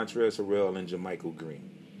between Montrezl Harrell and JaMychal Green.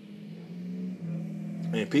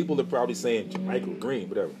 And people are probably saying, JaMychal Green,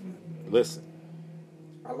 whatever. Listen.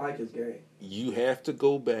 I like his game. You have to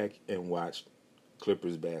go back and watch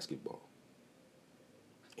Clippers basketball.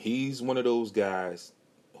 He's one of those guys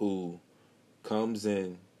who comes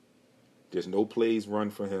in, there's no plays run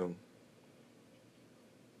for him,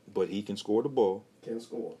 but he can score the ball. Can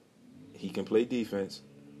score. He can play defense,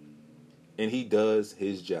 and he does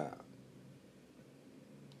his job.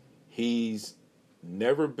 He's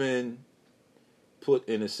never been put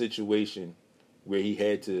in a situation where he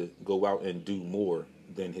had to go out and do more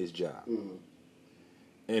than his job. Mm-hmm.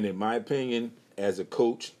 And in my opinion, as a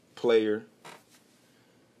coach, player,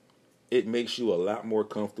 it makes you a lot more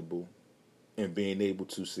comfortable in being able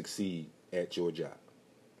to succeed at your job.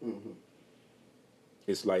 Mm-hmm.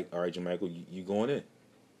 It's like, all right, JaMychal, you going in.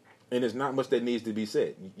 And there's not much that needs to be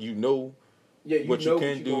said. You know what you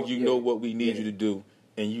can do. You know what we need you to do.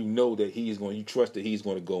 And you know that you trust that he's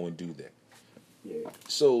going to go and do that. Yeah.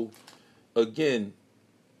 So, again,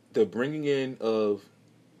 the bringing in of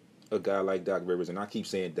a guy like Doc Rivers, and I keep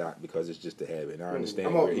saying Doc because it's just a habit. And I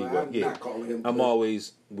understand where he was. I'm not calling him. I'm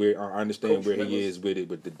always where I understand Coach where Rivers. he is with it,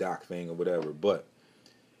 with the Doc thing or whatever. But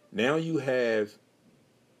now you have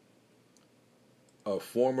a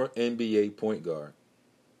former NBA point guard,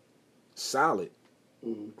 solid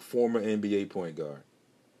former NBA point guard,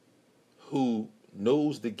 who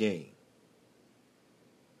knows the game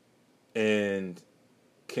and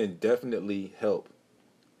can definitely help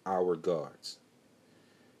our guards.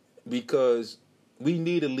 Because we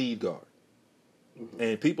need a lead guard. Mm-hmm.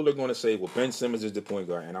 And people are going to say, well, Ben Simmons is the point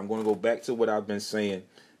guard. And I'm going to go back to what I've been saying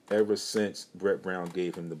ever since Brett Brown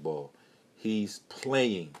gave him the ball. He's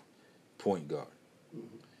playing point guard.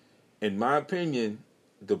 Mm-hmm. In my opinion,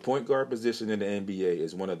 the point guard position in the NBA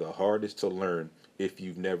is one of the hardest to learn if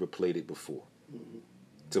you've never played it before. Mm-hmm.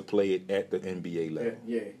 To play it at the NBA level.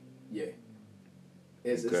 Yeah.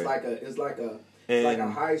 It's Okay. It's like a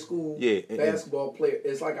high school basketball player.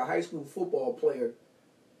 It's like a high school football player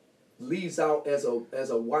leaves out as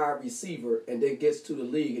a wide receiver and then gets to the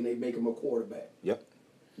league and they make him a quarterback. Yep.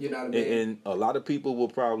 You know what I mean? And a lot of people will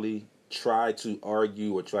probably try to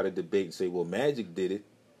argue or try to debate and say, well, Magic did it.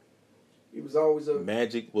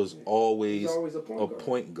 Magic was always a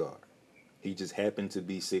point guard. He just happened to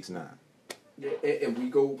be 6'9". Yeah, and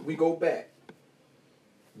we go back.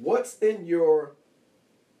 What's in your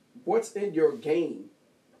game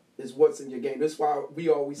is what's in your game. That's why we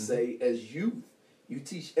always say, as youth, you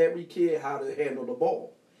teach every kid how to handle the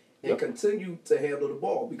ball and continue to handle the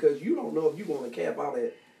ball, because you don't know if you're going to cap out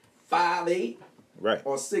at 5'8", right,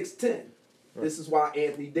 or 6'10". Right. This is why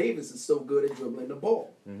Anthony Davis is so good at dribbling the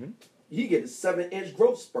ball. Mm-hmm. He get a 7-inch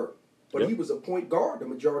growth spurt, but he was a point guard the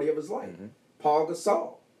majority of his life. Mm-hmm. Paul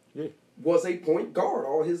Gasol was a point guard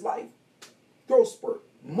all his life. Growth spurt.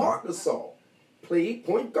 Mm-hmm. Marc Gasol played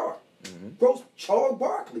point guard. Mm-hmm. Charles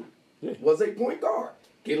Barkley was a point guard.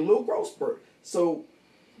 Get a little growth spurt. So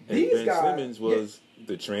these Ben guys. Simmons was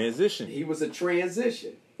the transition. He was a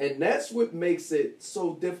transition. And that's what makes it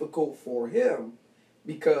so difficult for him,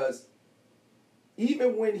 because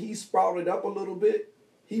even when he sprouted up a little bit,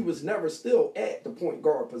 he was never still at the point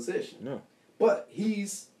guard position. No. But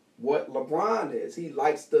he's what LeBron is. He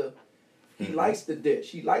likes the dish.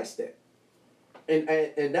 He likes that.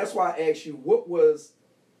 And that's why I asked you what were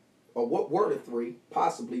the three,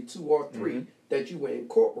 possibly 2 or 3 that you would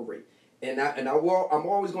incorporate. And I'm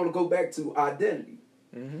always going to go back to identity.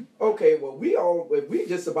 Mm-hmm. Okay, well if we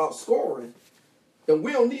just about scoring, then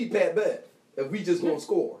we don't need Pat Bev if we just gonna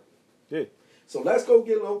score. Yeah. So let's go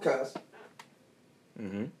get Lil Cuss.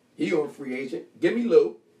 Mm-hmm. He on free agent. Give me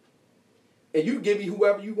Lou, and you give me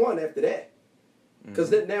whoever you want after that. Because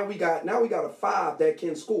then now we got a 5 that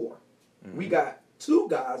can score. Mm-hmm. We got 2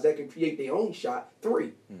 guys that can create their own shot. 3.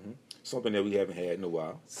 Mm-hmm. Something that we haven't had in a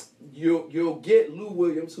while. You'll get Lou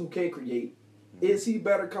Williams, who can create. Is he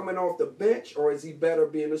better coming off the bench, or is he better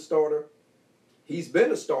being a starter? He's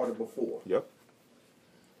been a starter before. Yep.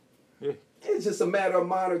 Yeah. It's just a matter of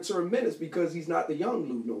monitoring minutes because he's not the young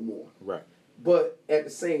Lou no more. Right. But at the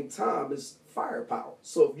same time, it's firepower.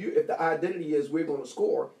 So if the identity is we're going to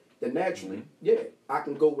score, then naturally, yeah, I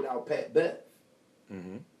can go without Pat Bev.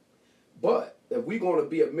 Mm-hmm. But if we're going to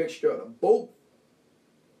be a mixture of both,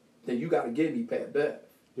 then you got to give me Pat Bev.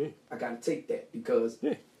 Yeah. I got to take that because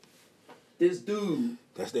Yeah. this dude,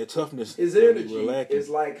 That's that toughness. his that we energy were lacking. is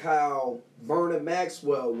like how Vernon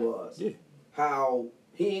Maxwell was. Yeah. How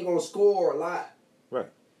he ain't going to score a lot, Right.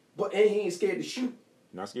 and he ain't scared to shoot.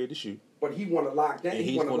 Not scared to shoot. But he want to lock down. And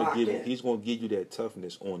He he's want to going lock to give in. he's going to give you that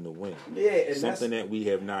toughness on the wing. Yeah, and Something that we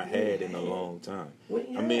have not had in a long time.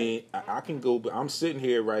 Yeah. I mean, I can go. I'm sitting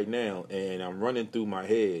here right now, and I'm running through my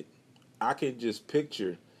head. I can just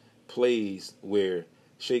picture plays where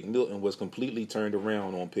Shake Milton was completely turned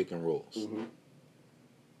around on pick and rolls. Mm-hmm.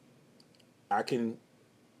 I can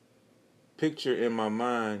picture in my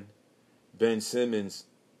mind Ben Simmons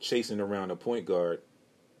chasing around a point guard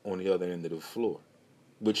on the other end of the floor,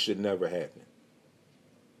 which should never happen.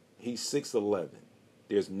 He's 6'11".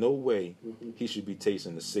 There's no way he should be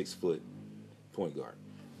chasing a 6-foot point guard.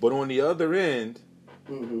 But on the other end,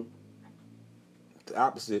 Mm-hmm. the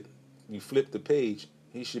opposite, you flip the page,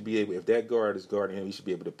 he should be able, if that guard is guarding him, he should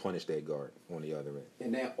be able to punish that guard on the other end.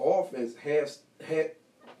 And that offense had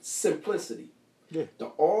simplicity. Yeah. The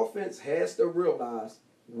offense has to realize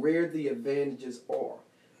where the advantages are.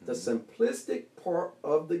 The simplistic part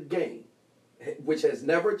of the game, which has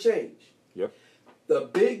never changed. Yep. The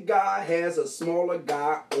big guy has a smaller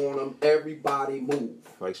guy on him. Everybody move.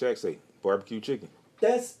 Like Shaq say, barbecue chicken.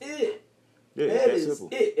 That's it. Yeah, That it's that is simple.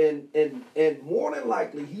 it. And more than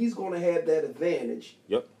likely, he's going to have that advantage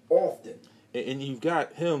Yep. often. And you've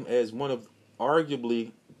got him as one of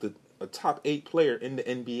arguably a top 8 player in the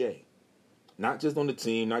NBA. Not just on the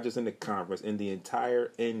team, not just in the conference, in the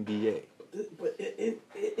entire NBA. But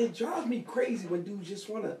it drives me crazy when dudes just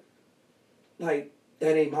want to, like,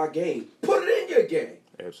 that ain't my game. Put it in your game.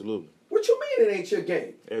 Absolutely. What you mean it ain't your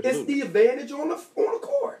game? Absolutely. It's the advantage on the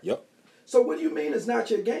court. Yep. So what do you mean it's not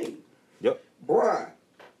your game? Yep. Brian,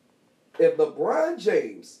 if LeBron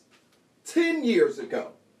James 10 years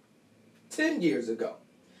ago,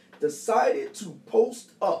 decided to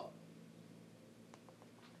post up,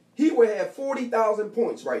 he would have 40,000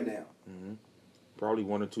 points right now. Probably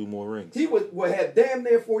 1 or 2 more rings. He would have damn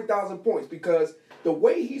near 40,000 points because the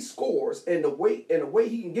way he scores and the way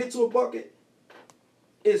he can get to a bucket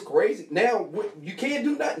is crazy. Now you can't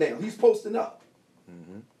do that now. He's posting up.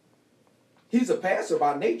 He's a passer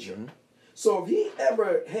by nature. So if he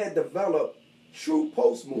ever had developed true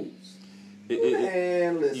post moves,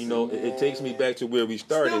 listen, you know, it takes me back to where we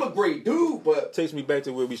started. still a great dude, but It takes me back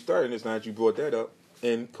to where we started, and it's not you brought that up,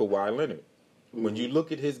 in Kawhi Leonard. When you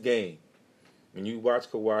look at his game, when you watch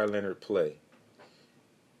Kawhi Leonard play,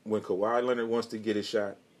 when Kawhi Leonard wants to get a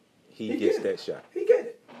shot, he gets get that it. shot. He get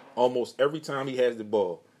it. Almost every time he has the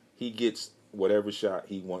ball, he gets whatever shot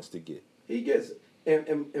he wants to get. He gets it.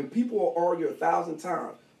 And people will argue 1,000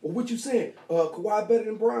 times. Well, what you saying? Kawhi better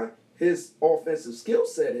than Brian? His offensive skill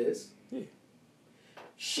set is. Yeah.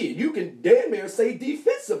 Shit, you can damn near say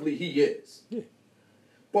defensively he is. Yeah.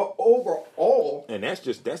 But overall, And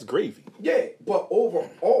that's gravy. yeah, but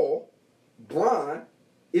overall, Brian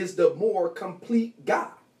is the more complete guy.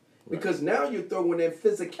 Because now you're throwing in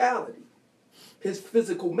physicality, his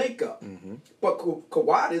physical makeup. But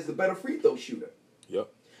Kawhi is the better free throw shooter. Yep.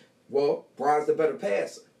 Well, Brian's the better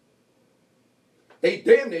passer. They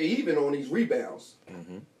damn near even on these rebounds.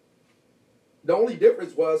 The only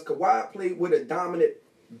difference was Kawhi played with a dominant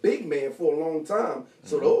big man for a long time,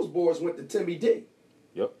 so those boys went to Timmy D.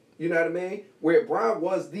 Yep. You know what I mean? Where Brian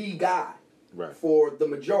was the guy Right. for the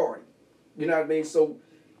majority. You know what I mean? So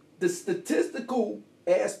the statistical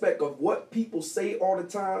aspect of what people say all the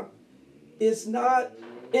time is not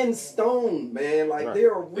in stone, man. Like Right.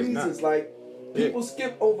 there are It's not. reasons. Like Yeah. people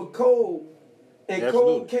skip over Cole, and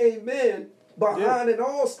Cole Absolutely. came in behind an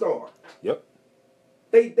All-Star. Yep.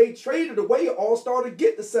 They traded away an All-Star to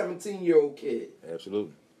get the 17-year-old kid.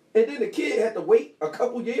 Absolutely. And then the kid had to wait a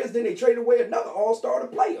couple years, then they traded away another All-Star to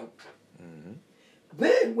play him.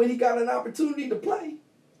 Then, when he got an opportunity to play,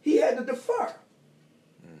 he had to defer.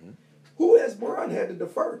 Who has Brian had to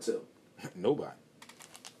defer to? Nobody.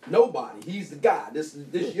 Nobody. He's the guy. This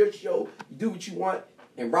is your show. You do what you want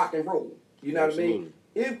and rock and roll. You know what I mean?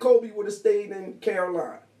 Absolutely. If Kobe would have stayed in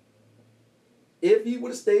Carolina, if he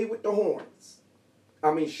would have stayed with the Hornets,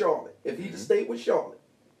 Charlotte, if he'd have stayed with Charlotte,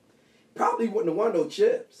 probably wouldn't have won no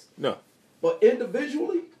chips. No. But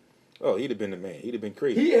individually, Oh, he'd have been the man. He'd have been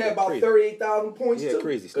crazy. he had about Crazy. 38,000 points Yeah, too.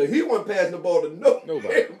 crazy 'Cause stuff. he wasn't passing the ball to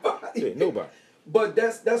nobody. Nobody. Yeah, nobody. But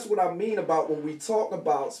that's what I mean about when we talk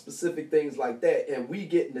about specific things like that, and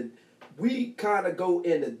we kind of go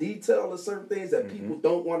into detail of certain things that people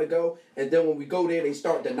don't want to go, and then when we go there, they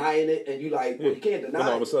start denying it, and you like, well, you can't deny it. And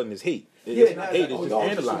all of a sudden, it's hate. Yeah, It's not hate. It's just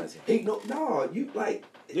analyzing. Hate, no, you like.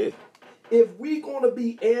 Yeah. If we're going to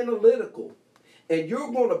be analytical, and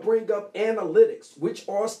you're going to bring up analytics, which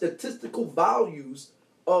are statistical values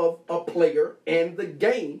of a player and the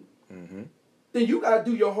game, then you got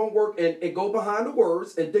to do your homework and go behind the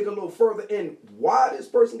words and dig a little further in why this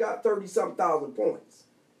person got 30-something thousand points.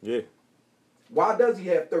 Yeah. Why does he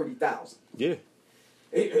have 30,000? Yeah.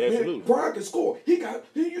 Absolutely. Man, Brian can score.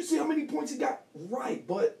 You see how many points he got? Right,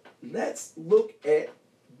 but let's look at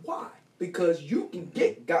why. Because you can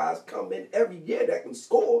get guys come in every year that can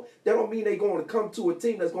score. That don't mean they're going to come to a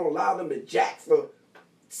team that's going to allow them to jack for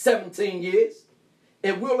 17 years.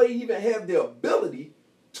 And will they even have the ability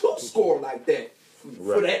to score like that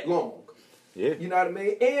for that long? Yeah. You know what I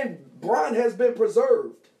mean? And Brian has been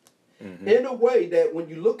preserved in a way that when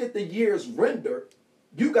you look at the year's render,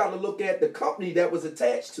 you got to look at the company that was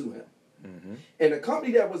attached to him. And the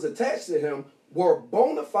company that was attached to him were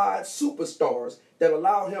bona fide superstars that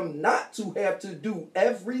allow him not to have to do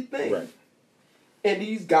everything. Right. And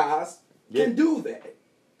these guys can do that.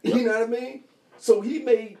 You know what I mean? So he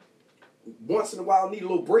may once in a while need a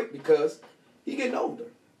little break because he getting older.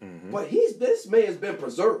 But this man's been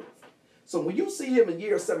preserved. So when you see him in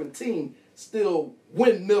year 17 still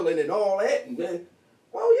windmilling and all that, and then,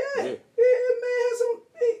 man,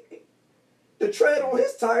 the tread on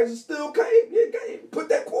his tires is still put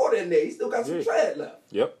that quarter in there. He still got some tread left.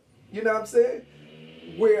 Yep. You know what I'm saying?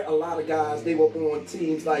 Where a lot of guys, they were on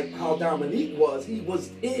teams like how Dominique was. He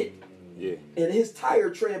was it. Yeah. And his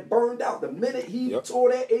tire tread burned out. The minute he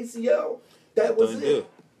tore that ACL, that was it.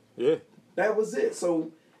 Yeah. That was it.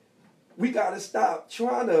 So we got to stop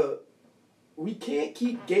trying to... We can't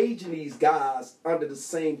keep gauging these guys under the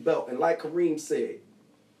same belt. And like Kareem said,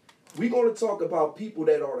 we're going to talk about people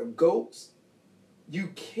that are the GOATs. You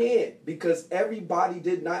can't, because everybody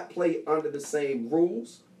did not play under the same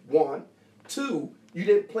rules, 1. 2, you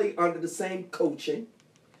didn't play under the same coaching.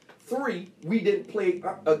 3, we didn't play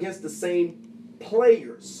against the same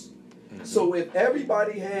players. So if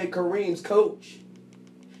everybody had Kareem's coach,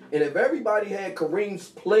 and if everybody had Kareem's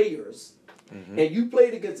players, and you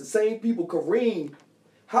played against the same people, Kareem,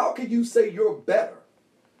 how can you say you're better?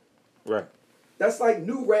 Right. That's like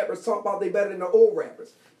new rappers talk about they better than the old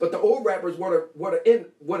rappers. But the old rappers were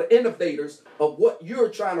the innovators of what you're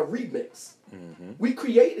trying to remix. We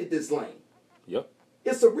created this lane. Yep.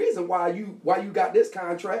 It's the reason why you got this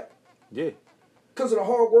contract. Yeah. Because of the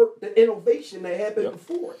hard work, the innovation that happened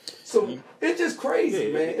before. So it's just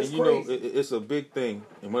crazy, man. It's crazy. It's a big thing.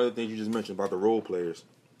 And one of the things you just mentioned about the role players,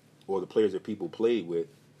 or the players that people played with,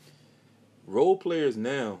 role players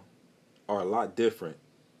now are a lot different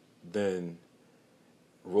than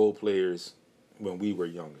role players when we were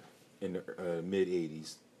younger, in the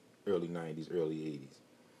mid-'80s, early '90s, early '80s.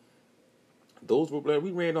 Those role players,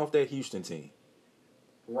 we ran off that Houston team.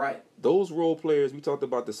 Right. Those role players, we talked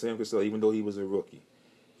about the Sam Cassell, even though he was a rookie.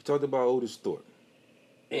 We talked about Otis Thorpe.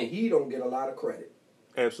 And he don't get a lot of credit.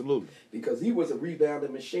 Absolutely. Because he was a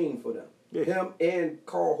rebounding machine for them. Yeah. Him and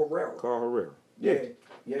Carl Herrera. Yeah.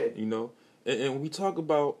 You know, and when we talk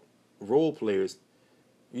about role players,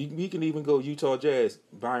 we can even go Utah Jazz,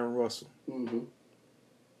 Byron Russell.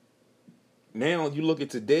 Now you look at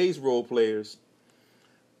today's role players,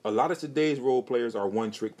 a lot of today's role players are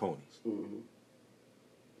one-trick ponies.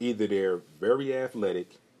 Either they're very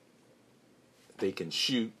athletic, they can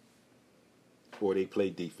shoot, or they play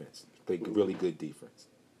defense. Play really good defense.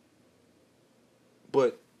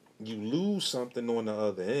 But you lose something on the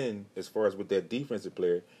other end as far as with that defensive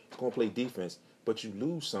player. He's going to play defense, but you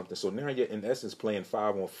lose something. So now you're, in essence, playing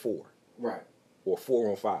 5-on-4. Right. Or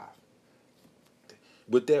 4-on-5.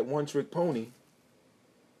 With that one-trick pony,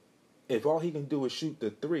 if all he can do is shoot the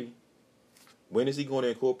 3, when is he going to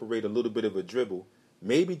incorporate a little bit of a dribble?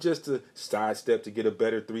 Maybe just to sidestep to get a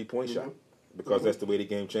better three-point shot, because that's the way the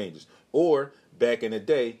game changes. Or back in the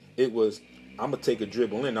day, it was, I'm going to take a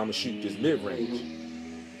dribble in, I'm going to shoot this mid-range.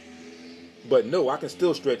 But no, I can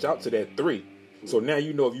still stretch out to that 3. So now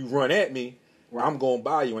you know if you run at me, I'm going to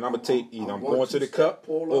buy you, and I'm going to take either I'm going to the cup,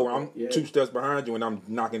 or I'm 2 steps behind you, and I'm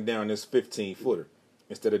knocking down this 15-footer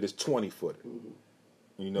instead of this 20-footer.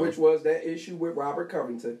 You know? Which was that issue with Robert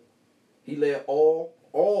Covington. He led all.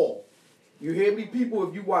 You hear me, people,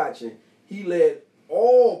 if you watching, he led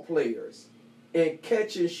all players in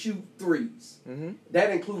catch and shoot threes. That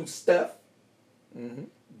includes Steph.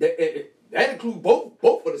 That includes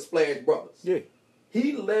both of the Splash Brothers. Yeah.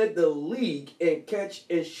 He led led the league in catch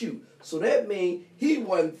and shoot. So that means he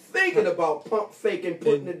wasn't thinking about pump faking,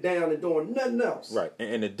 putting it down, and doing nothing else. Right.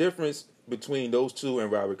 And the difference between those two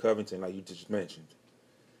and Robert Covington, like you just mentioned,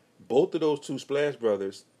 both of those two Splash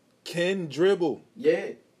Brothers can dribble.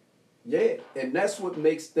 Yeah. Yeah. And that's what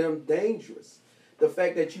makes them dangerous. The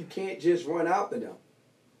fact that you can't just run out to them.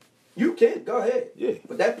 You can. Go ahead. Yeah.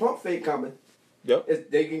 But that pump fake coming. Yep.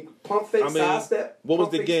 They can pump fake, sidestep. What was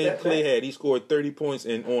pump the fake, game step Clay back. had? He scored 30 points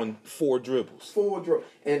on 4 dribbles. 4 dribbles.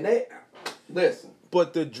 And they, listen,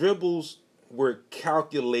 But the dribbles were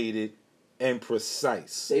calculated and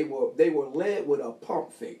precise. they were led with a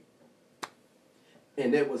pump fake.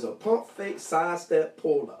 And there was a pump fake, sidestep,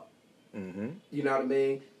 pull up. Mm-hmm. You know what I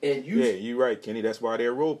mean? And you, Yeah, you're right, Kenny. That's why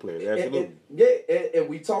they're role players. Absolutely. And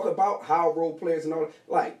we talk about how role players and all that.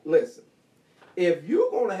 Like, listen, if you're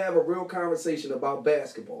going to have a real conversation about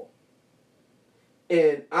basketball,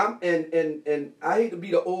 and I hate to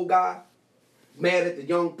be the old guy, mad at the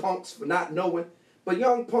young punks for not knowing, but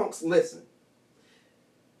young punks, listen.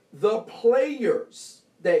 The players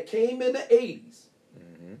that came in the 80s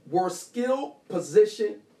were skilled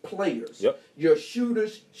position players. Yep. Your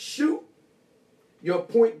shooters shoot, your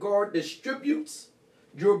point guard distributes,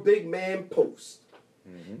 your big man posts.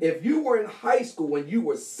 If you were in high school and you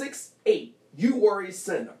were 6'8", you were a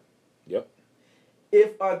center. Yep.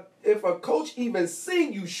 If a coach even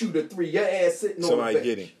seen you shoot a 3, your ass sitting on the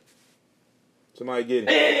bench. Somebody get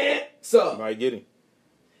him. So, Somebody get him.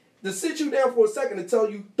 to sit you down for a second and tell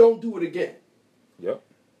you, don't do it again. Yep.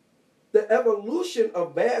 The evolution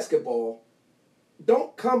of basketball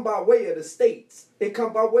don't come by way of the states. It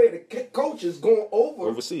come by way of the coaches going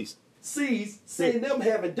Overseas. seeing them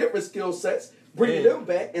having different skill sets, bringing Yeah. them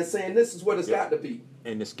back and saying this is what it's got to be.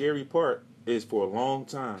 And the scary part is for a long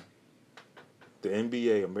time, the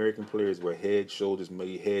NBA American players were head, shoulders,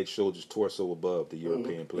 torso above the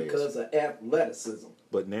European players. Because of athleticism.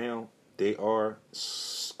 But now they are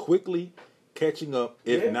quickly catching up,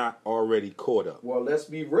 if Yeah. not already caught up. Well, let's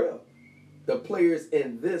be real. The players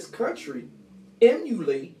in this country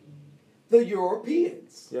emulate the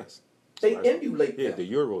Europeans. Yes. They Right. emulate Yeah, them. the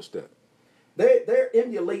Euro step. They're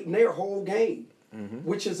emulating their whole game, Mm-hmm.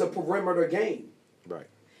 which is a perimeter game. Right.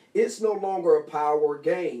 It's no longer a power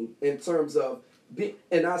game in terms of,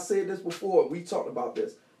 and I said this before, we talked about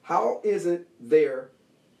this. How isn't there,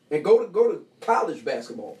 and go to college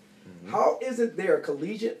basketball, how isn't there a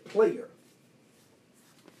collegiate player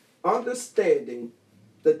understanding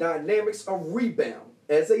the dynamics of rebound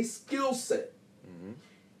as a skill set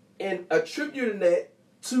and attributing that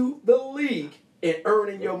to the league and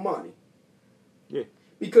earning your money? Yeah.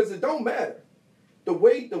 Because it don't matter. The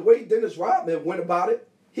way Dennis Rodman went about it,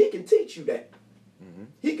 he can teach you that.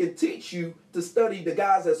 He can teach you to study the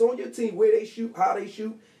guys that's on your team, where they shoot, how they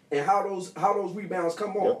shoot, and how those rebounds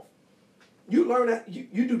come off. You learn that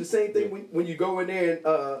you do the same thing when you go in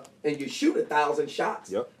there and you shoot 1,000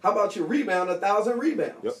 shots. Yep. How about you rebound 1,000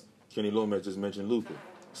 rebounds? Yep. Kenny Lomas just mentioned Luka.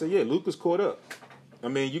 So yeah, Luka's caught up. I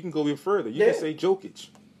mean, you can go even further. You Yeah. can say Jokic.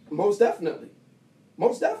 Most definitely.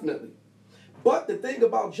 Most definitely. But the thing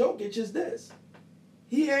about Jokic is this.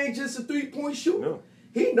 He ain't just a three-point shooter. No.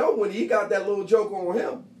 He know when he got that little joker on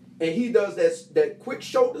him and he does that quick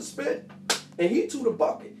shoulder spin and he to the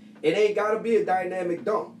bucket. It ain't got to be a dynamic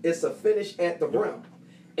dunk. It's a finish at the rim.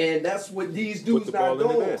 And that's what these dudes the not ball in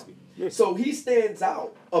the doing. basket. Yeah. So he stands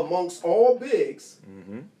out amongst all bigs.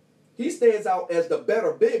 He stands out as the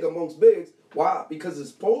better big amongst bigs. Why? Because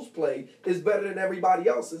his post play is better than everybody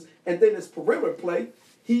else's. And then his perimeter play,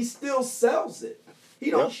 he still sells it.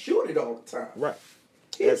 He don't Yep. shoot it all the time. Right.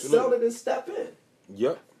 He'll Absolutely. sell it and step in.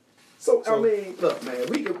 Yep. So I So- mean, look,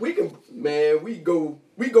 man, we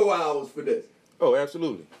go hours for this. Oh,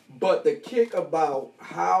 absolutely. But the kick about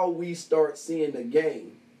how we start seeing the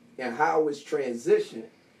game and how it's transitioned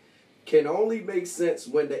can only make sense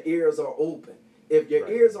when the ears are open. If your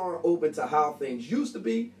Right. ears aren't open to how things used to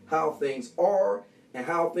be, how things are, and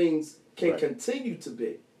how things can Right. continue to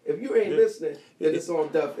be, if you ain't It- listening, then it- it's on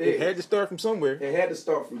deaf ears. It had to start from somewhere. It had to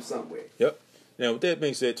start from somewhere. Yep. Now, with that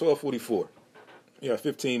being said, 12:44. We got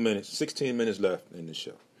 16 minutes left in the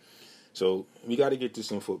show. So we got to get to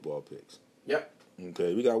some football picks. Yep.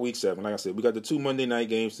 Okay, we got week 7. Like I said, we got the 2 Monday night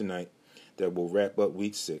games tonight that will wrap up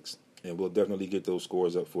week 6. And we'll definitely get those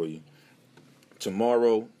scores up for you.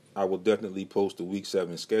 Tomorrow, I will definitely post the week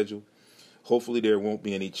 7 schedule. Hopefully there won't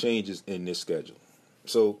be any changes in this schedule.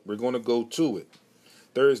 So we're going to go to it.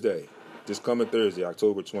 Thursday, this coming Thursday,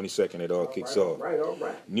 October 22nd, it all kicks off. All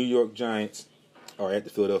right. New York Giants are at the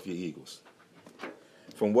Philadelphia Eagles.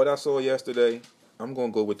 From what I saw yesterday, I'm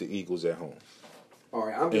going to go with the Eagles at home. All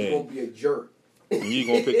right, I'm just And- going to be a jerk. and you're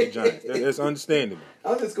gonna pick the Giants. That's understandable.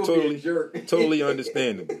 I'm just gonna be a jerk. Totally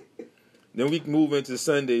understandable. Then we can move into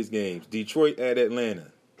Sunday's games. Detroit at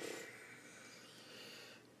Atlanta.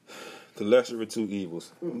 The lesser of two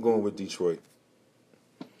evils. I'm going with Detroit.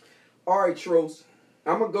 All right, Tros.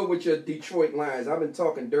 I'm gonna go with your Detroit Lions. I've been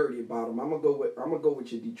talking dirty about them. I'm gonna go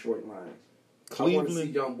with your Detroit Lions. Cleveland. I want to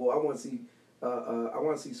see young boy. I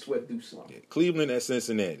want to see Swift do something. Yeah, Cleveland at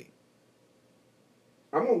Cincinnati.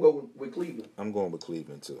 I'm gonna go with Cleveland. I'm going with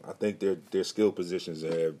Cleveland too. I think their skill positions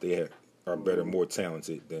are better, more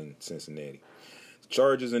talented than Cincinnati.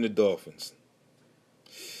 Chargers and the Dolphins.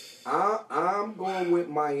 I'm going with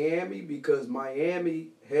Miami because Miami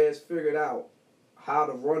has figured out how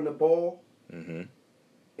to run the ball, Mm-hmm.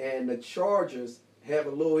 and the Chargers have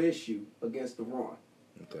a little issue against the run.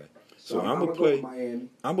 Okay. So I'm gonna go with Miami.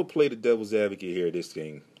 I'm gonna play the devil's advocate here. This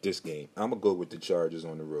game. I'm gonna go with the Chargers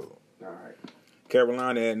on the road. All right.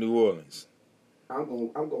 Carolina at New Orleans. I'm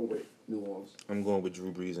going with New Orleans. I'm going with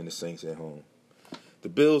Drew Brees and the Saints at home. The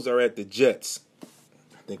Bills are at the Jets.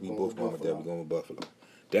 I think we both going with that. We're going with Buffalo.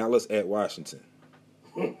 Dallas at Washington.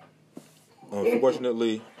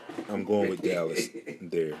 Unfortunately, I'm going with Dallas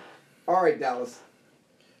there. All right, Dallas.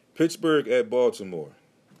 Pittsburgh at Baltimore.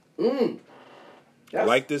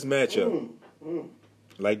 Like this matchup.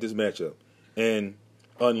 Like this matchup. And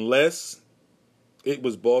unless it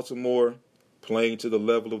was Baltimore playing to the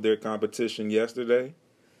level of their competition yesterday,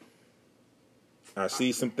 I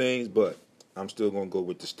see some things, but I'm still going to go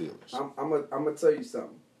with the Steelers. I'm gonna tell you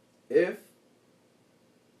something. If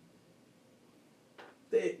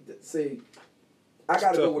they see, I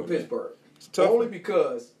got to go with Pittsburgh. Only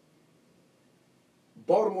because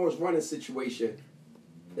Baltimore's running situation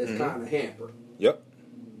is kind of hampered. Yep.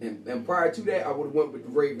 And prior to that, I would have went with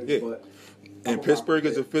the Ravens, but. And Pittsburgh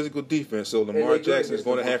is a physical defense, so Lamar Jackson is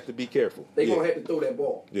going to have to be careful. They're going to have to throw that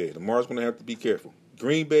ball. Yeah, Lamar's going to have to be careful.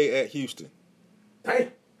 Green Bay at Houston. Damn.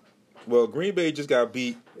 Well, Green Bay just got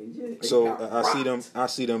beat, so I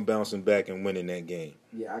see them bouncing back and winning that game.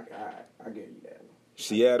 Yeah, I give you that one.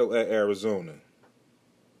 Seattle at Arizona.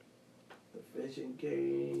 The fishing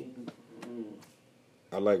game.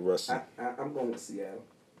 I like Russell. I'm going with Seattle.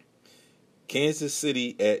 Kansas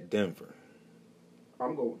City at Denver.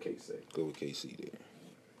 I'm going with KC. Go with KC there.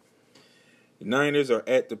 The Niners are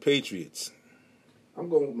at the Patriots. I'm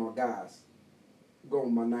going with my guys. I'm going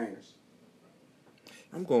with my Niners.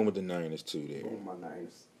 I'm going with the Niners too there. I'm going with my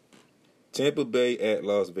Niners. Tampa Bay at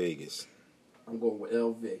Las Vegas. I'm going with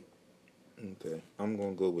LV. Okay, I'm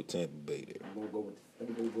gonna go with Tampa Bay there. I'm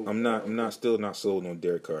gonna go. I'm still not sold on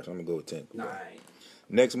Derek Carr. So I'm gonna go with Tampa Bay. Nine.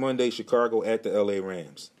 Next Monday, Chicago at the LA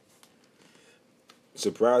Rams.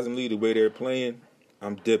 Surprisingly, the way they're playing,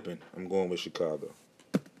 I'm dipping. I'm going with Chicago.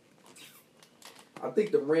 I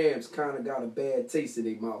think the Rams kind of got a bad taste in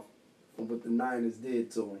their mouth from what the Niners did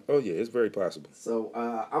to them. Oh yeah, it's very possible. So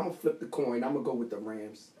I'm gonna flip the coin. I'm gonna go with the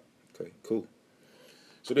Rams. Okay, cool.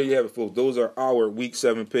 So there you have it, folks. Those are our Week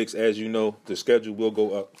 7 picks. As you know, the schedule will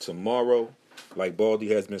go up tomorrow. Like Baldy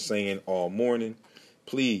has been saying all morning.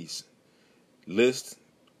 Please list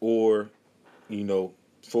or,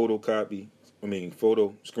 screenshot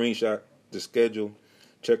the schedule.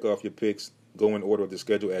 Check off your picks. Go in order of the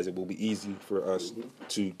schedule, as it will be easy for us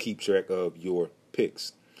to keep track of your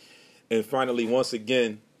picks. And finally, once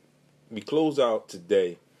again, we close out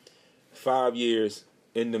today. 5 years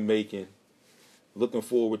in the making. Looking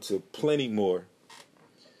forward to plenty more.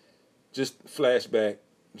 Just flashback,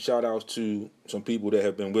 shout outs to some people that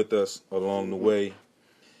have been with us along the way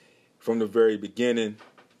from the very beginning.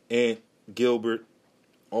 Aunt Gilbert,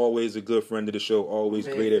 always a good friend of the show, always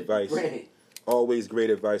great advice. Always great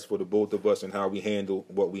advice for the both of us and how we handle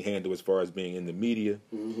what we handle as far as being in the media.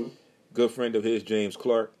 Good friend of his, James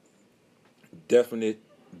Clark. Definite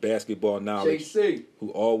basketball knowledge. JC. Who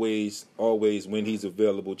always, when he's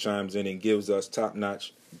available, chimes in and gives us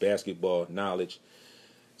top-notch basketball knowledge.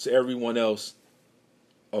 To everyone else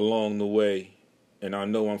along the way, and I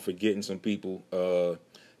know I'm forgetting some people,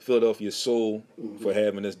 Philadelphia Soul for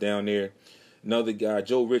having us down there. Another guy,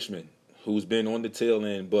 Joe Richmond, who's been on the tail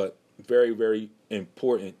end, but very, very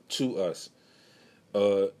important to us.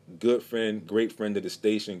 Good friend, great friend of the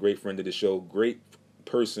station, great friend of the show, great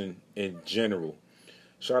person in general.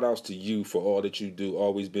 Shout outs to you for all that you do,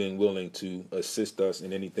 always being willing to assist us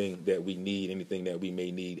in anything that we need, anything that we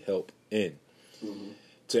may need help in.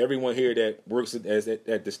 To everyone here that works at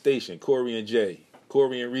the station, Corey and Jay,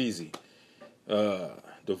 Corey and Reezy,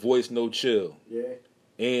 The Voice No Chill,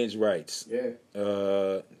 Ange Wrights,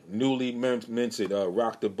 newly minted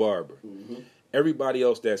Rock the Barber. Everybody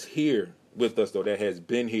else that's here with us, though, that has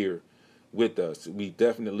been here with us, we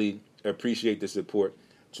definitely appreciate the support.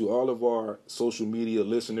 to all of our social media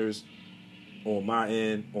listeners on my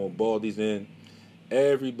end, on Baldy's end,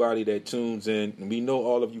 everybody that tunes in. And we know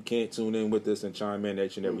all of you can't tune in with us and chime in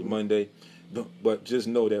each and every Monday, but just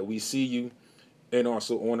know that we see you and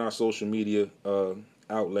also on our social media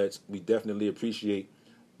outlets. We definitely appreciate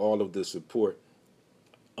all of the support.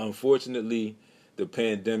 Unfortunately, the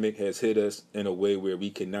pandemic has hit us in a way where we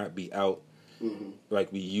cannot be out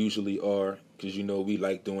like we usually are, because we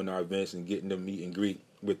like doing our events and getting to meet and greet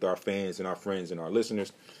with our fans and our friends and our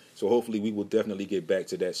listeners. So hopefully we will definitely get back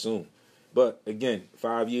to that soon. But again,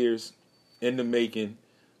 5 years in the making,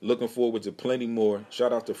 looking forward to plenty more.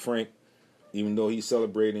 Shout out to Frank, even though he's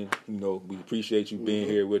celebrating. We appreciate you being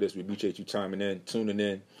here with us. We appreciate you tuning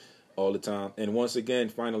in all the time. And once again,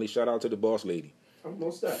 finally, shout out to the boss lady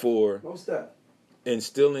for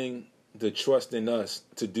instilling the trust in us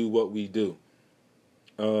to do what we do.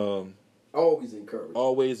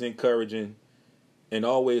 Always encouraging, and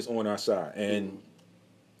always on our side. And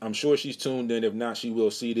I'm sure she's tuned in. If not, she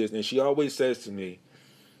will see this. And she always says to me,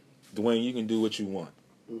 Dwayne, you can do what you want.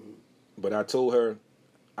 But I told her,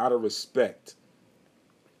 out of respect,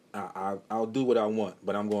 I'll do what I want,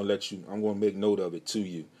 but I'm going to make note of it to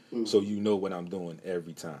you, so you know what I'm doing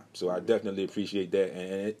every time. So I definitely appreciate that,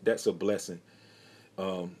 and that's a blessing.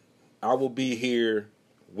 I will be here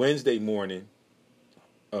Wednesday morning,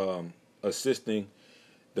 assisting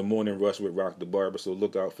the Morning Rush with Rock the Barber, so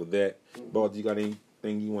look out for that. Baldy, you got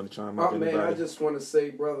anything you want to chime up? Oh, man, I just want to say,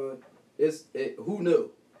 brother, who knew?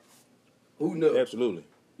 Who knew? Absolutely.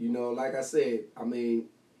 Like I said,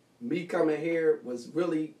 me coming here was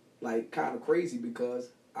really, kind of crazy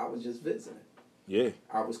because I was just visiting. Yeah.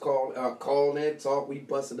 I was calling in, talk, we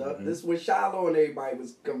busted up. This was Shiloh and everybody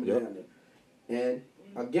was coming down there. And,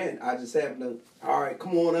 again, I just happened to, all right,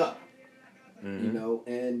 come on up.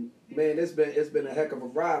 And, man, it's been a heck of a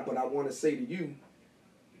ride, but I want to say to you,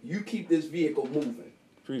 you keep this vehicle moving.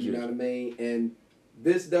 Appreciate you know what I mean? And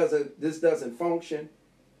this doesn't function.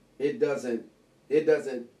 It doesn't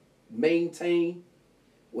maintain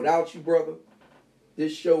without you, brother.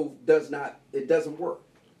 This show doesn't work.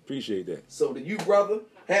 Appreciate that. So to you, brother,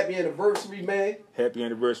 happy anniversary, man. Happy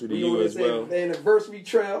anniversary to you as well. Anniversary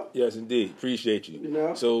trail. Yes, indeed. Appreciate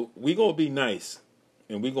you. So we gonna be nice,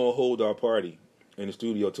 and we gonna hold our party in the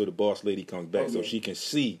studio till the boss lady comes back, so she can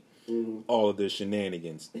see all of the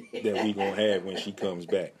shenanigans that we gonna have when she comes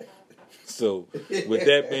back. So with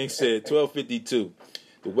that being said, 12:52.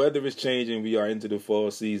 The weather is changing. We are into the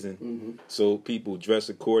fall season, so people dress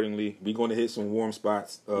accordingly. We're going to hit some warm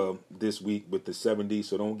spots this week with the 70s,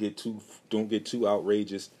 so don't get too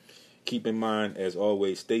outrageous. Keep in mind, as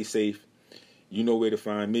always, stay safe. You know where to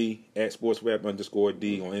find me at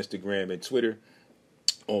sportsrap_D on Instagram and Twitter,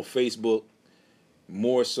 on Facebook,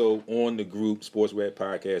 more so on the group Sports Rap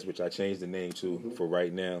Podcast, which I changed the name to for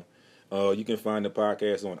right now. You can find the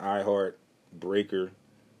podcast on iHeart, Breaker,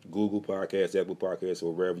 Google Podcasts, Apple Podcasts,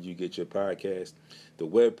 or wherever you get your podcast. The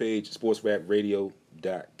webpage,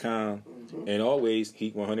 sportsrapradio.com. And always,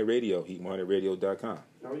 Heat 100 Radio, heat100radio.com.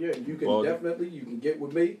 Oh, yeah. You can get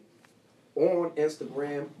with me on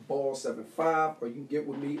Instagram, Ball75, or you can get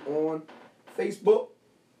with me on Facebook,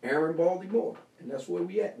 Aaron Baldy Moore. And that's where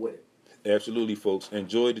we at with it. Absolutely, folks.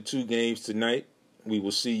 Enjoy the 2 games tonight. We will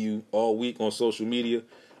see you all week on social media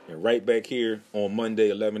and right back here on Monday,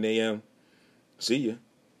 11 a.m. See ya.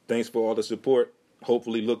 Thanks for all the support.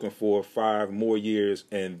 Hopefully looking for 5 more years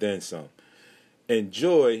and then some.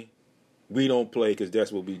 Enjoy. We don't play, because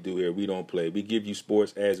that's what we do here. We don't play. We give you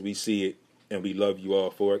sports as we see it, and we love you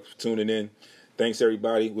all for it. Tuning in. Thanks,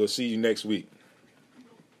 everybody. We'll see you next week.